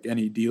for like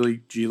any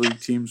D-League, G-League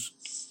teams?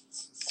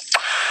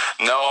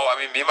 No, I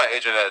mean, me and my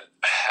agent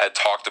had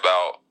talked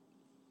about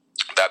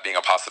that being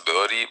a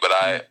possibility, but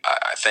I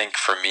think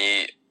for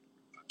me,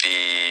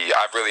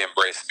 I've really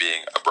embraced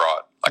being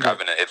abroad. Like I've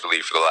been in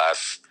Italy for the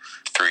last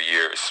 3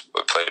 years,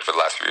 played for the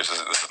last 3 years.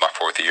 This is my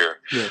 4th year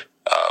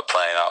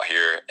playing out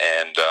here,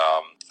 and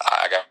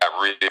I got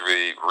really,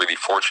 really, really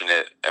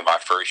fortunate in my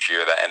first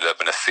year that I ended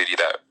up in a city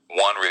that,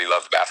 one, really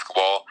loved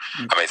basketball.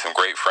 I made some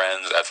great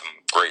friends, had some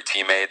great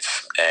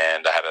teammates,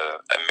 and I had an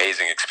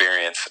amazing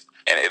experience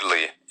in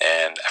Italy.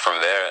 And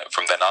from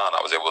then on,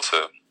 I was able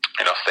to,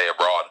 stay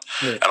abroad.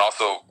 And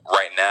also,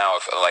 right now,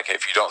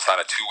 if you don't sign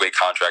a 2-way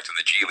contract in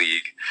the G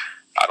League,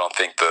 I don't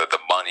think the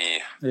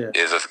money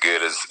is as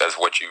good as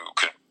what you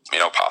could,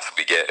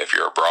 possibly get if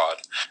you're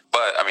abroad.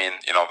 But I mean,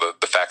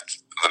 the fact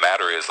of the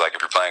matter is, like,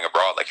 if you're playing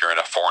abroad, like, you're in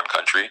a foreign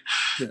country,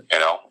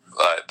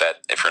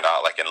 that if you're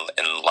not like in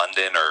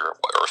London or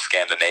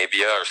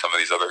Scandinavia or some of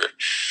these other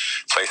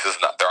places,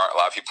 there aren't a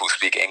lot of people who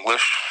speak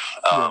English,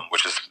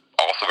 which is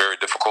also very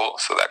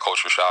difficult. So that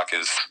culture shock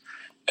is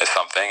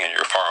something, and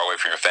you're far away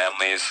from your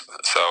families.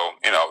 So,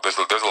 there's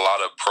a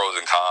lot of pros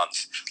and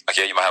cons. Like,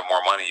 you might have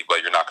more money,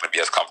 but you're not going to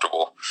be as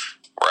comfortable.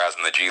 Whereas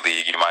in the G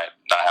League, you might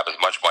not have as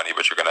much money,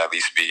 but you're going to at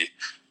least be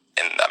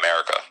in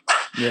America.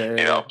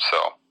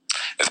 So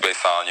it's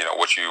based on,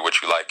 what you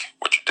like,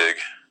 what you dig.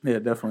 Yeah,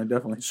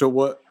 definitely.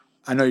 So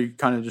I know you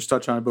kind of just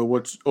touched on it, but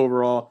what's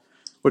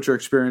your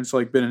experience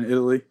like been in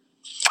Italy?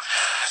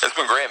 It's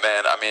been great,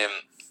 man. I mean,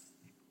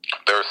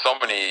 there are so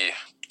many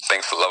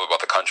things to love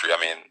about the country. I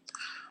mean,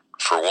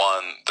 for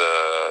one,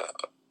 the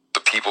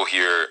people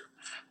here,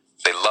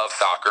 they love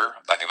soccer.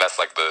 I think that's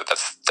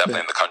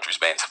definitely in the country's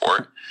main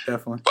sport.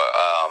 Definitely.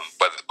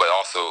 But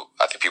also,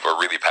 I think people are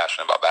really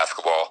passionate about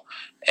basketball,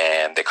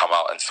 and they come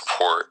out and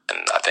support.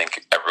 And I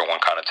think everyone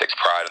kind of takes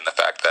pride in the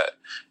fact that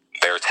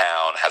their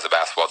town has a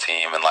basketball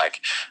team, and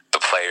like the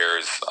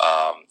players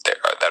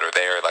that are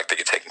there, like, they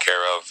get taken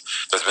care of.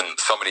 There's been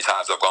so many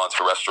times I've gone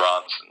to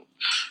restaurants, and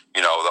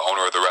the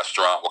owner of the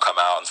restaurant will come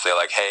out and say,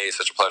 like, "Hey, it's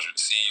such a pleasure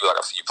to see you. Like,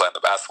 I've seen you play on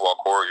the basketball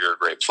court. You're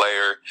a great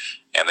player,"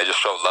 and they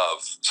just show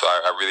love. So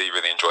I really,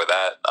 really enjoy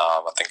that.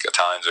 I think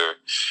Italians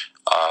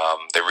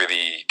they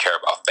really care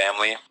about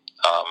family.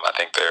 I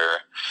think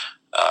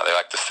they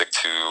like to stick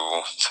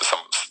to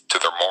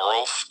their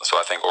morals. So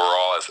I think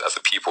overall, as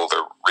a people,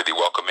 they're really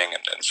welcoming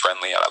and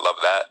friendly, and I love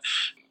that.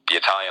 The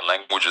Italian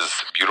language is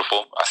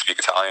beautiful. I speak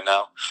Italian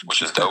now,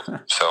 which is dope.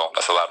 So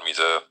that's allowed me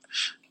to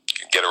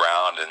get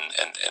around and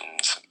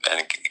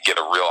get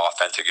a real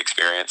authentic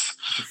experience.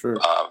 For sure.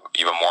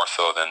 Even more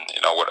so than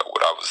what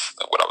I was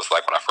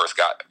like when I first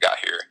got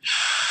here.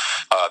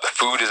 The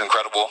food is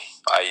incredible.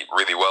 I eat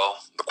really well.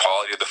 The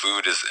quality of the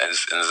food is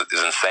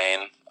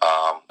insane.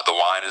 The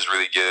wine is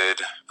really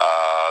good.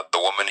 The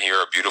women here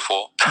are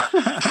beautiful.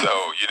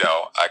 So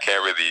I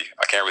can't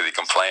really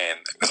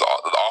complain. Because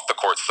off the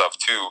court stuff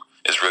too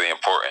is really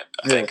important.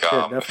 I think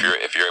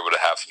if you're able to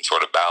have some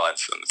sort of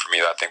balance, and for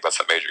me, I think that's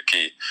a major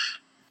key.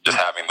 Just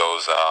having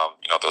those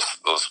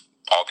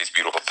all these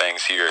beautiful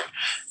things here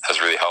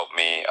has really helped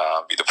me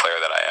be the player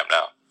that I am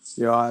now.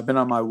 Yeah, I've been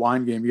on my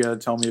wine game. You got to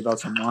tell me about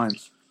some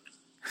wines.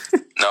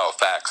 No,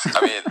 facts. I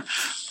mean,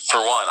 for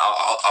one,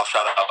 I'll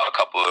shout out a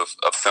couple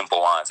of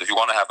simple wines. If you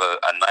want to have a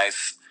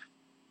nice,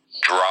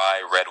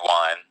 dry red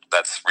wine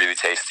that's really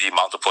tasty,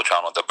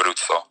 Montepulciano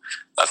d'Abruzzo.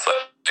 That's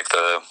like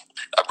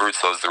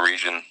Abruzzo is the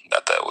region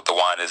that the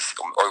wine is,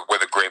 or where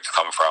the grapes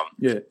come from.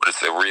 Yeah. But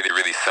it's a really,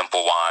 really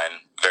simple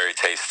wine, very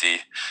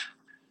tasty.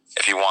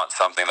 If you want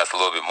something that's a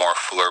little bit more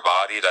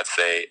fuller-bodied, I'd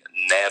say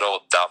Nero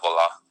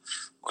d'Avola,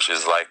 which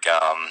is like, I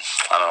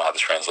don't know how to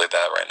translate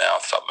that right now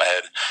off the top of my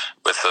head,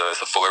 but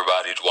it's a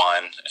fuller-bodied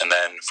wine. And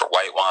then for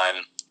white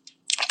wine,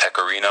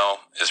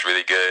 Pecorino is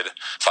really good.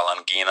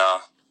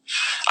 Falanghina,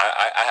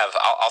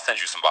 I'll send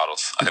you some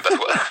bottles. I think that's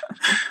what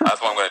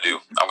that's what I'm gonna do.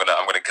 I'm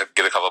gonna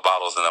get a couple of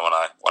bottles, and then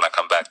when I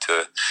come back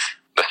to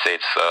the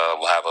States,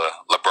 we'll have a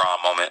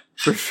LeBron moment.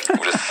 For sure.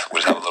 We'll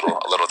just have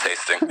a little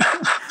tasting.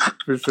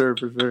 For sure.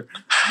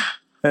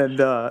 And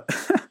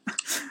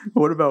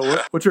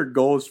what's your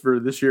goals for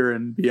this year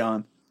and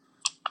beyond?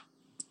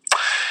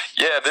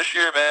 Yeah, this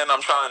year, man,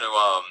 I'm trying to.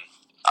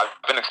 I've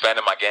been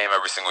expanding my game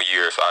every single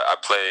year. So I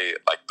play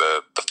like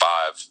the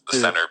five, the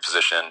center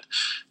position,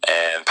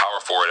 and power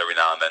forward every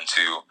now and then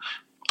too.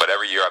 But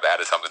every year I've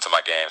added something to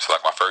my game. So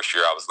like my first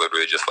year, I was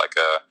literally just like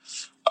a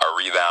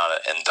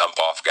rebound and dump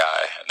off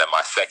guy. And then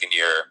my second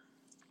year,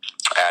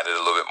 I added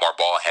a little bit more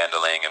ball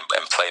handling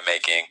and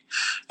playmaking.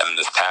 And then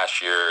this past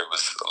year, it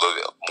was a little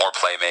bit more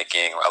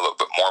playmaking, a little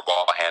bit more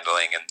ball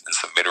handling, and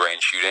some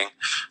mid-range shooting.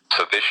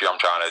 So this year, I'm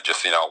trying to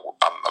just,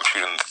 I'm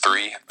shooting the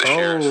three this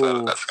year.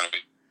 So that's going to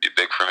be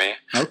big for me.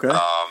 Okay.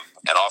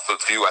 And also,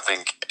 too, I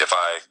think if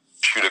I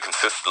shoot it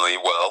consistently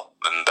well,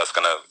 then that's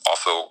going to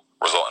also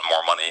result in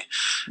more money.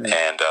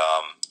 Yeah. And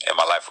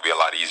my life will be a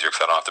lot easier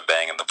because I don't have to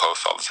bang in the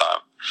post all the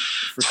time.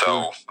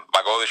 So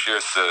my goal this year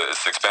is to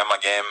expand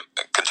my game,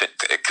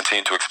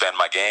 continue to expand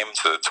my game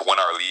to win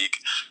our league.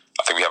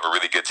 I think we have a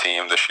really good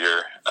team this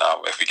year.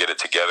 If we get it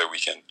together, we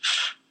can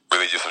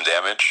really do some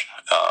damage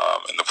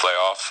in the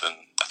playoffs, and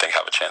I think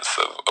have a chance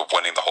of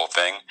winning the whole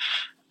thing.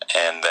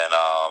 And then,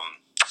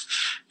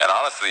 and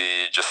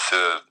honestly, just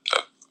to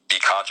be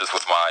conscious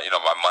with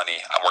my money.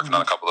 I'm working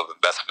on a couple of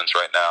investments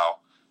right now.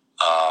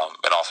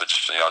 And also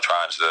just,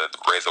 trying to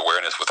raise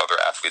awareness with other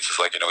athletes. It's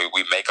like,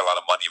 we make a lot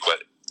of money, but,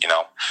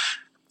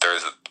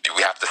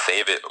 we have to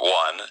save it,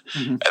 one.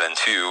 And then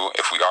two,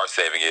 if we are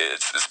saving it,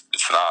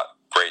 it's not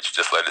great to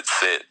just let it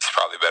sit. It's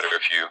probably better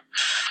if you,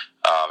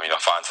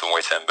 find some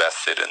way to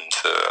invest it and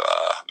to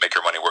make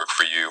your money work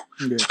for you.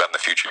 Yeah. So that in the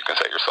future you can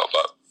set yourself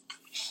up.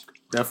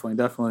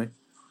 Definitely.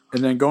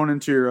 And then going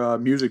into your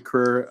music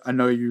career, I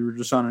know you were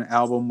just on an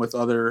album with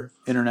other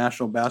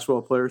international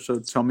basketball players. So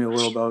tell me a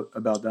little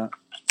about that.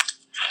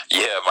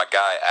 Yeah, my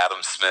guy Adam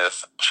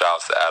Smith, shout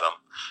out to Adam,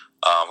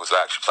 who's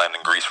actually playing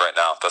in Greece right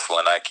now,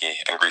 Thessaloniki,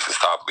 in Greece's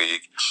top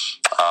league.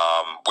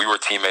 We were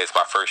teammates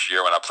my first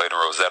year when I played in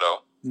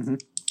Roseto. Mm-hmm.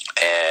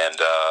 And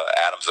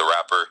Adam's a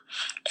rapper.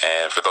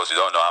 And for those who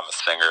don't know, I'm a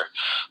singer.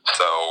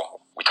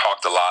 So we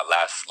talked a lot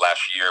last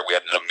year. We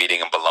had a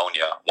meeting in Bologna,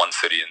 one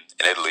city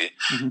in Italy.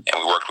 Mm-hmm. And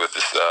we worked with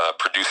this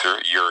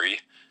producer, Yuri,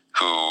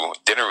 who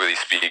didn't really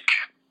speak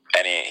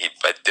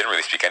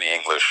any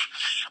English,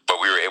 but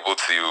we were able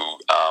to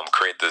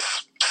create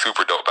this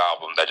super dope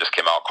album that just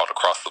came out called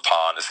Across the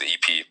Pond. It's the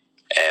EP,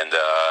 and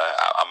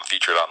I'm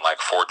featured on like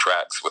 4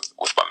 tracks with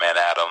my man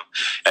Adam,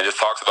 and it just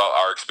talks about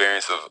our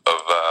experience of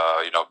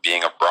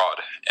being abroad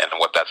and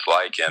what that's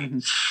like,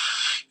 and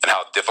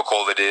how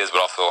difficult it is,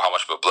 but also how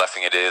much of a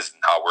blessing it is, and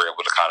how we're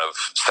able to kind of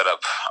set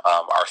up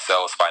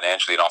ourselves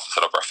financially and also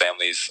set up our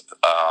families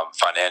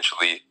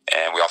financially.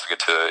 And we also get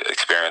to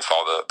experience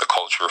all the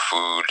culture,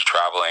 food,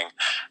 traveling,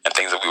 and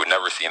things that we would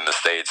never see in the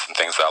States, and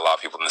things that a lot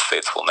of people in the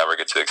States will never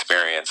get to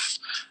experience.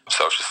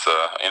 So it's just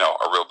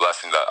a real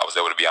blessing that I was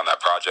able to be on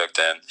that project,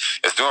 and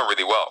it's doing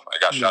really well. I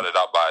got shouted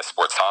out by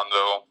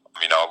Sportando.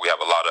 We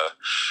have a lot of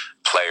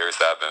players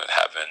that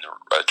have been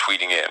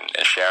tweeting it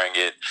and sharing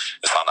it.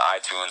 It's on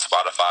iTunes,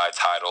 Spotify,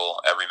 Tidal,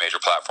 every major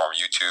platform,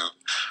 YouTube.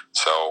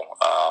 So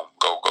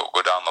go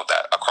download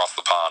that. Across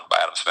the Pond by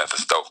Adam Smith.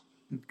 It's dope.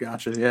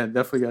 Gotcha. Yeah,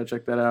 definitely got to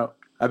check that out.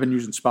 I've been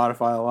using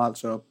Spotify a lot,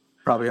 so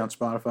probably on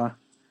Spotify.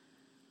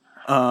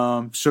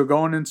 So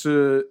going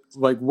into,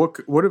 like,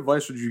 what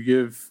advice would you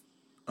give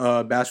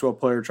a basketball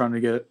player trying to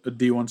get a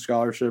D1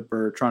 scholarship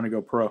or trying to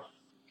go pro?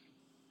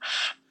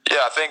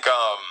 Yeah, I think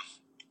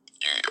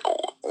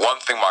one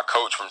thing my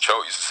coach from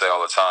Choate used to say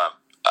all the time,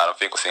 Adam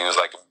Finkelstein, was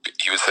like,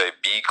 he would say,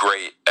 be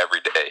great every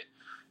day.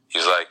 He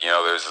was like,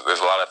 there's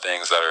a lot of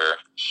things that are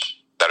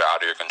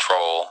out of your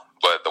control,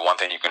 but the one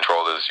thing you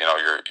control is, your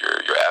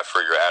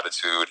effort, your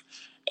attitude,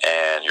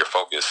 and your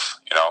focus,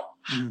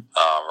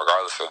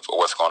 regardless of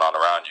what's going on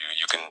around you,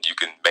 you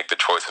can make the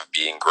choice of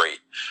being great.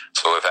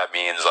 So if that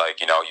means, like,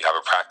 you have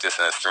a practice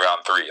and it's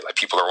 3-on-3, like,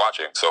 people are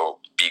watching, so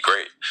be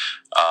great.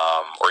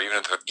 Or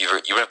even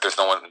if there's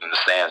no one in the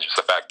stands, just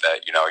the fact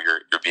that,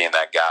 you're being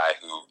that guy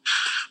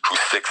who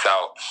sticks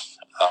out,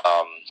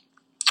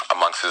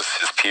 amongst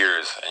his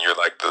peers, and you're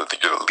like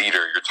you're the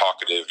leader, you're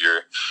talkative,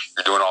 you're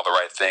doing all the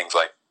right things,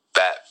 like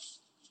that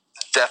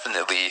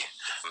definitely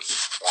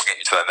will get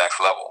you to the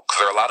next level. Because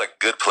there are a lot of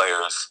good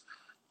players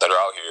that are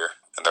out here,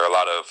 and there are a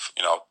lot of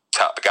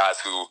the guys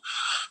who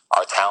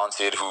are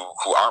talented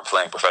who aren't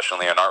playing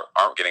professionally and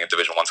aren't getting a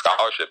Division I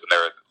scholarship, and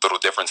there are little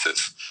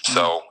differences.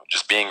 So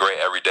just being great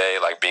every day,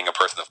 like being a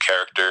person of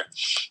character,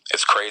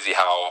 it's crazy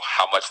how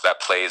much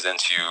that plays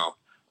into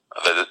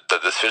the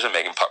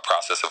decision-making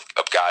process of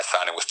guys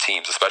signing with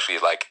teams, especially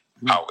like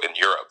out in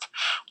Europe.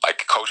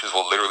 Like, coaches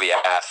will literally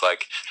ask,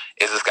 like,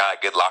 is this guy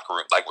a good locker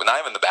room? Like, not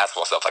even the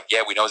basketball stuff. Like,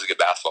 yeah, we know he's a good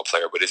basketball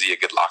player, but is he a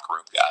good locker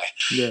room guy?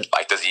 Yeah.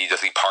 Like, does he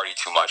party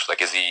too much?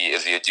 Like, is he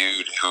a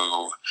dude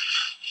who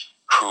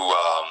who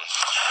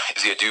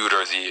is he a dude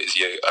or is he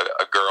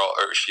a girl,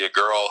 or is she a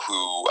girl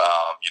who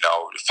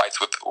fights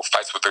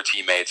with their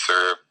teammates,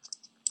 or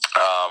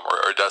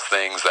does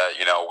things that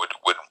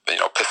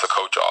would piss a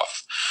coach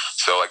off.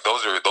 So like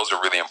those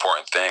are really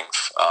important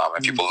things,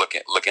 and people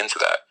look into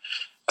that,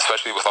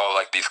 especially with all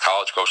like these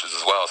college coaches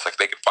as well. It's like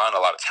they can find a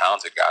lot of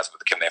talented guys,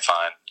 but can they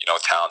find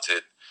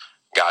talented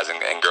guys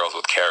and girls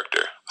with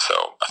character?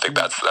 So I think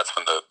that's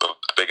been the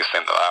biggest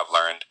thing that I've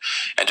learned.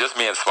 And just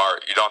being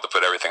smart, you don't have to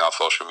put everything on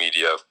social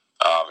media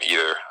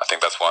either. I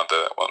think that's one of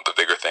the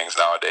bigger things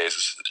nowadays.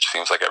 It just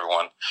seems like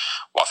everyone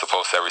wants to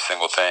post every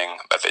single thing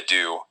that they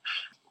do,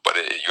 but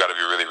you got to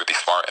be really, really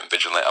smart and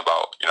vigilant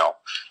about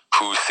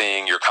who's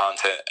seeing your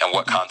content and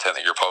what content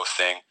that you're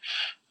posting,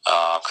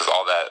 because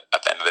all that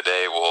at the end of the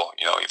day will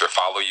either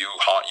follow you,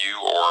 haunt you,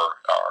 or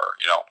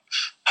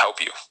help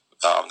you,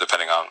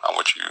 depending on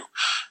what you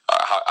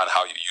on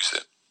how you use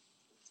it.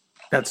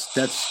 That's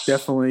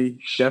definitely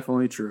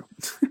true.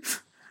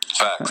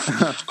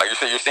 Facts. Like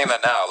you're seeing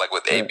that now, like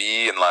with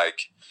AB and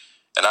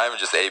not even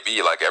just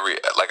AB, like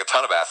a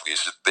ton of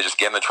athletes, they just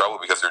get into trouble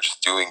because they're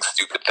just doing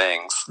stupid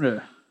things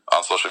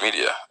on social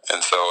media,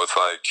 and so it's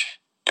like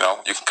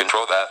you can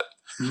control that.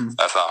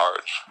 That's not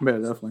hard. Yeah,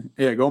 definitely.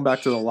 Yeah, going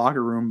back to the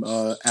locker room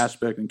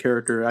aspect and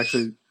character,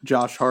 actually,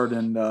 Josh Hart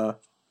and I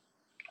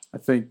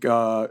think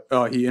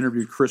he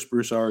interviewed Chris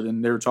Broussard,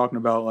 and they were talking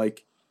about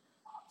like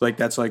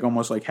that's like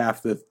almost like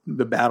half the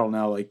battle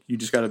now. Like you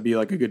just got to be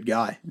like a good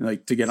guy,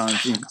 like to get on a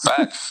team.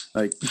 Facts.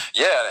 Like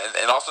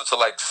and also to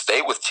like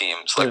stay with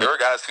teams. Like there are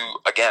guys who,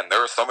 again,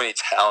 there are so many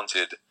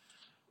talented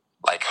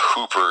like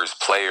hoopers,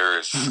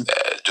 players,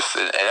 just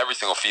in every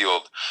single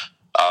field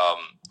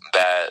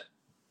that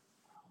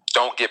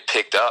don't get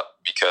picked up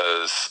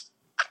because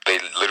they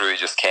literally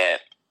just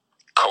can't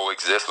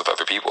coexist with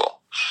other people.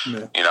 And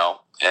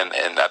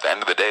at the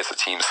end of the day, it's a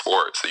team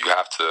sport, so you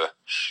have to.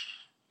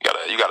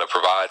 You gotta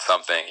provide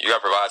something. You gotta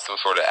provide some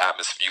sort of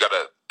atmosphere. You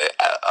gotta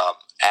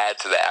add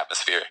to the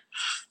atmosphere.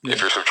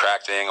 If you're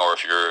subtracting or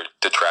if you're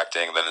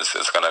detracting, then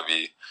it's gonna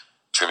be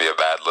a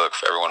bad look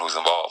for everyone who's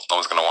involved. No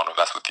one's gonna want to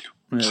mess with you.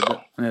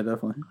 Yeah,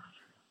 definitely.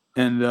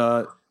 And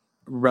we're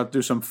about to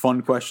do some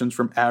fun questions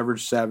from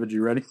Average Savage.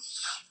 You ready?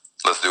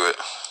 Let's do it.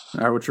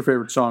 All right. What's your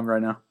favorite song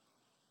right now?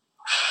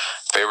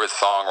 Favorite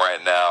song right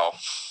now?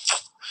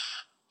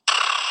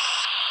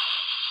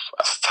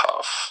 That's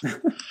tough.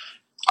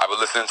 I would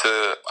listen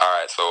to,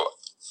 so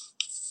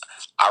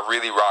I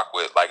really rock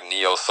with like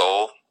neo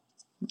soul.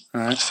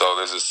 All right. So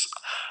there's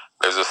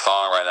a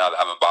song right now that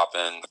I've been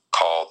bopping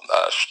called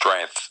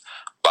Strength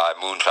by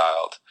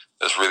Moonchild.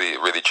 It's really,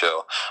 really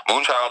chill.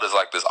 Moonchild is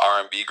like this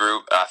R&B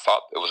group, and I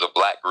thought it was a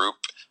black group,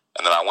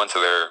 and then I went to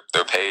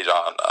their page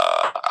on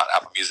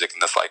Apple Music,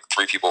 and there's like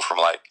 3 people from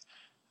like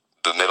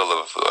the middle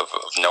of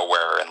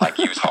nowhere in like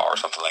Utah or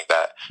something like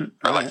that,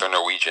 or like they're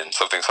Norwegian,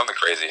 something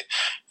crazy.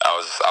 I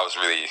was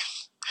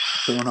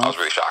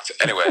really shocked.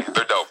 Anyway,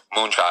 they're dope.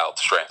 Moonchild,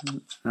 Strength.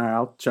 All right,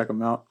 I'll check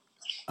them out.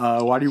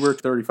 Why do you wear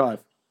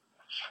 35?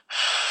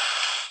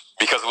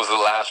 Because it was the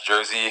last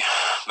jersey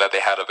that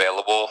they had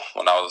available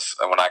when I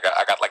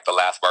got like the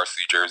last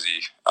varsity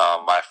jersey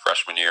my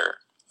freshman year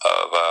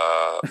of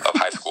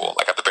high school,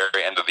 like at the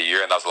very end of the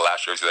year, and that was the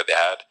last jersey that they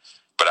had.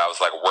 But I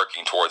was like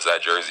working towards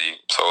that jersey,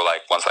 so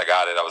like once I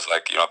got it, I was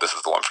like, this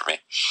is the one for me.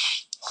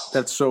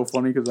 That's so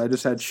funny because I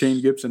just had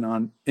Shane Gibson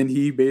on, and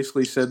he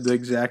basically said the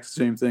exact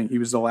same thing. He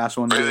was the last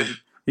one. Really?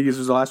 He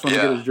was the last one to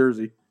get his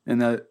jersey,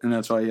 and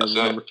that's why he has his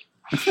number.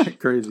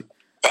 Crazy.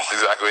 That's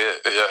exactly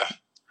it.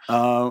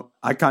 Yeah.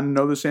 I kind of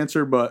know this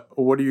answer, but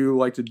what do you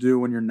like to do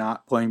when you're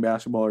not playing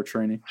basketball or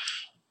training?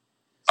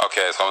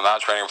 Okay, so I'm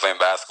not training or playing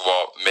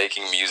basketball.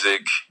 Making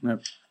music,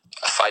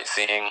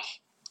 sightseeing.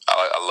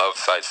 I love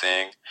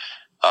sightseeing.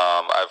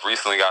 I've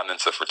recently gotten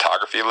into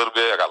photography a little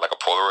bit. I got like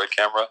a Polaroid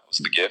camera. It was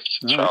the gift.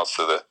 Shout out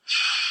to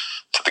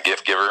the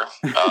gift giver.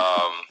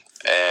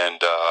 And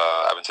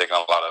I've been taking a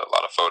lot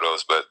of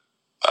photos, but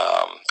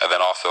and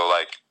then also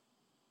like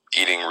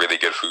eating really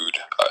good food.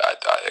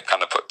 I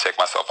kind of take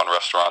myself on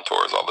restaurant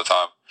tours all the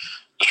time,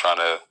 just trying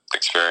to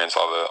experience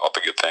all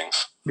the good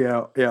things.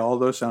 Yeah, all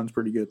those sounds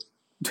pretty good.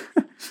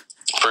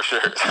 For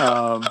sure.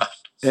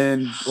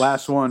 And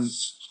last one,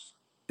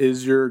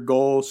 is your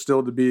goal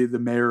still to be the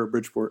mayor of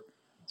Bridgeport?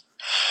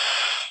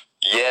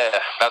 Yeah,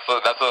 that's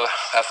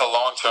a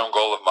long-term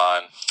goal of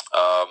mine.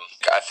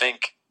 I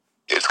think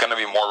it's going to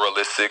be more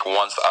realistic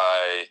once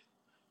I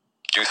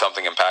do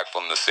something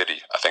impactful in the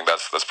city. I think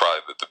that's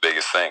probably the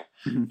biggest thing.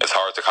 Mm-hmm. It's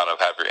hard to kind of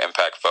have your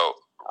impact felt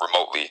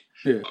remotely,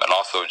 and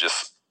also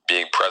just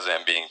being present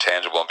and being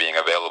tangible and being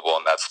available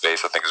in that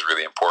space, I think is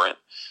really important.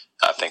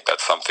 I think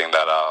that's something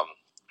that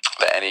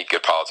any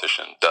good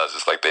politician does,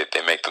 is like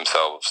they make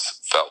themselves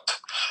felt.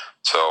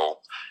 So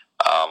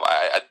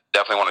I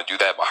definitely want to do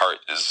that. My heart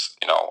is,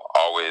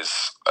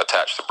 always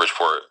attached to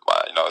Bridgeport.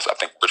 I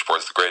think Bridgeport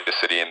is the greatest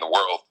city in the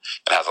world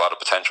and has a lot of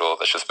potential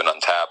that's just been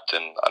untapped.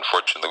 And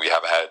unfortunately, we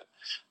haven't had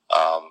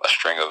a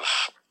string of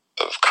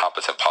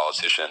competent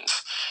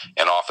politicians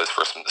in office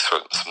for some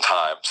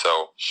time.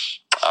 So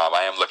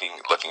I am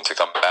looking to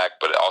come back.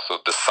 But also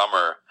this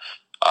summer,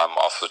 I'm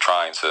also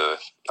trying to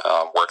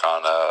work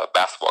on a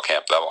basketball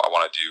camp that I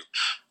want to do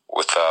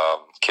with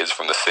kids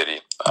from the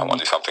city. I want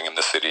to do something in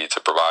the city to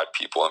provide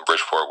people in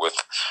Bridgeport with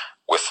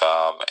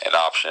an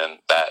option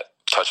that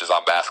touches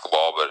on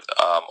basketball, but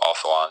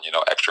also on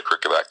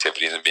extracurricular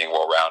activities and being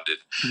well-rounded.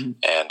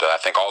 And I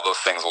think all those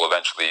things will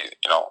eventually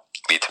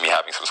lead to me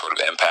having some sort of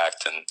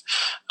impact, and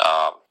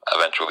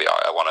eventually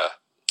I want to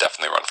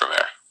definitely run for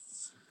mayor.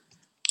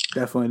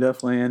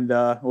 Definitely. And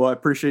well, I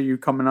appreciate you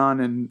coming on,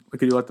 and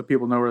could you let the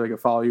people know where they can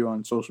follow you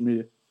on social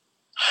media?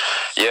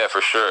 Yeah,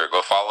 for sure.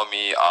 Go follow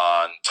me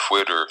on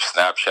Twitter,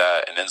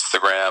 Snapchat, and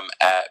Instagram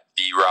at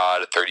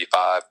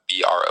BROD35,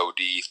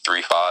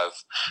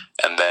 BROD35.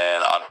 And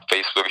then on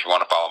Facebook, if you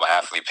want to follow my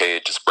athlete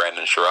page, it's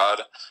Brandon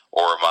Sherrod,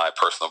 or my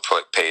personal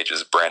page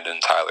is Brandon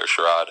Tyler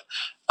Sherrod.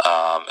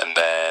 And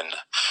then,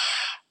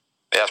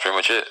 yeah, that's pretty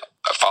much it.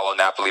 I follow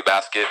Napoli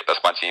Basket.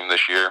 That's my team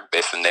this year,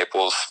 based in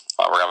Naples.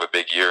 We're going to have a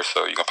big year,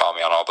 so you can follow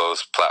me on all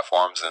those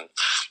platforms.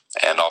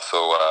 And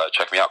also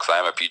check me out because I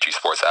am a PG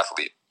Sports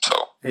athlete.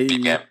 So,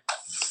 deep game.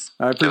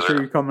 I appreciate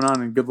you coming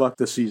on, and good luck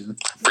this season.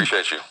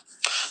 Appreciate you.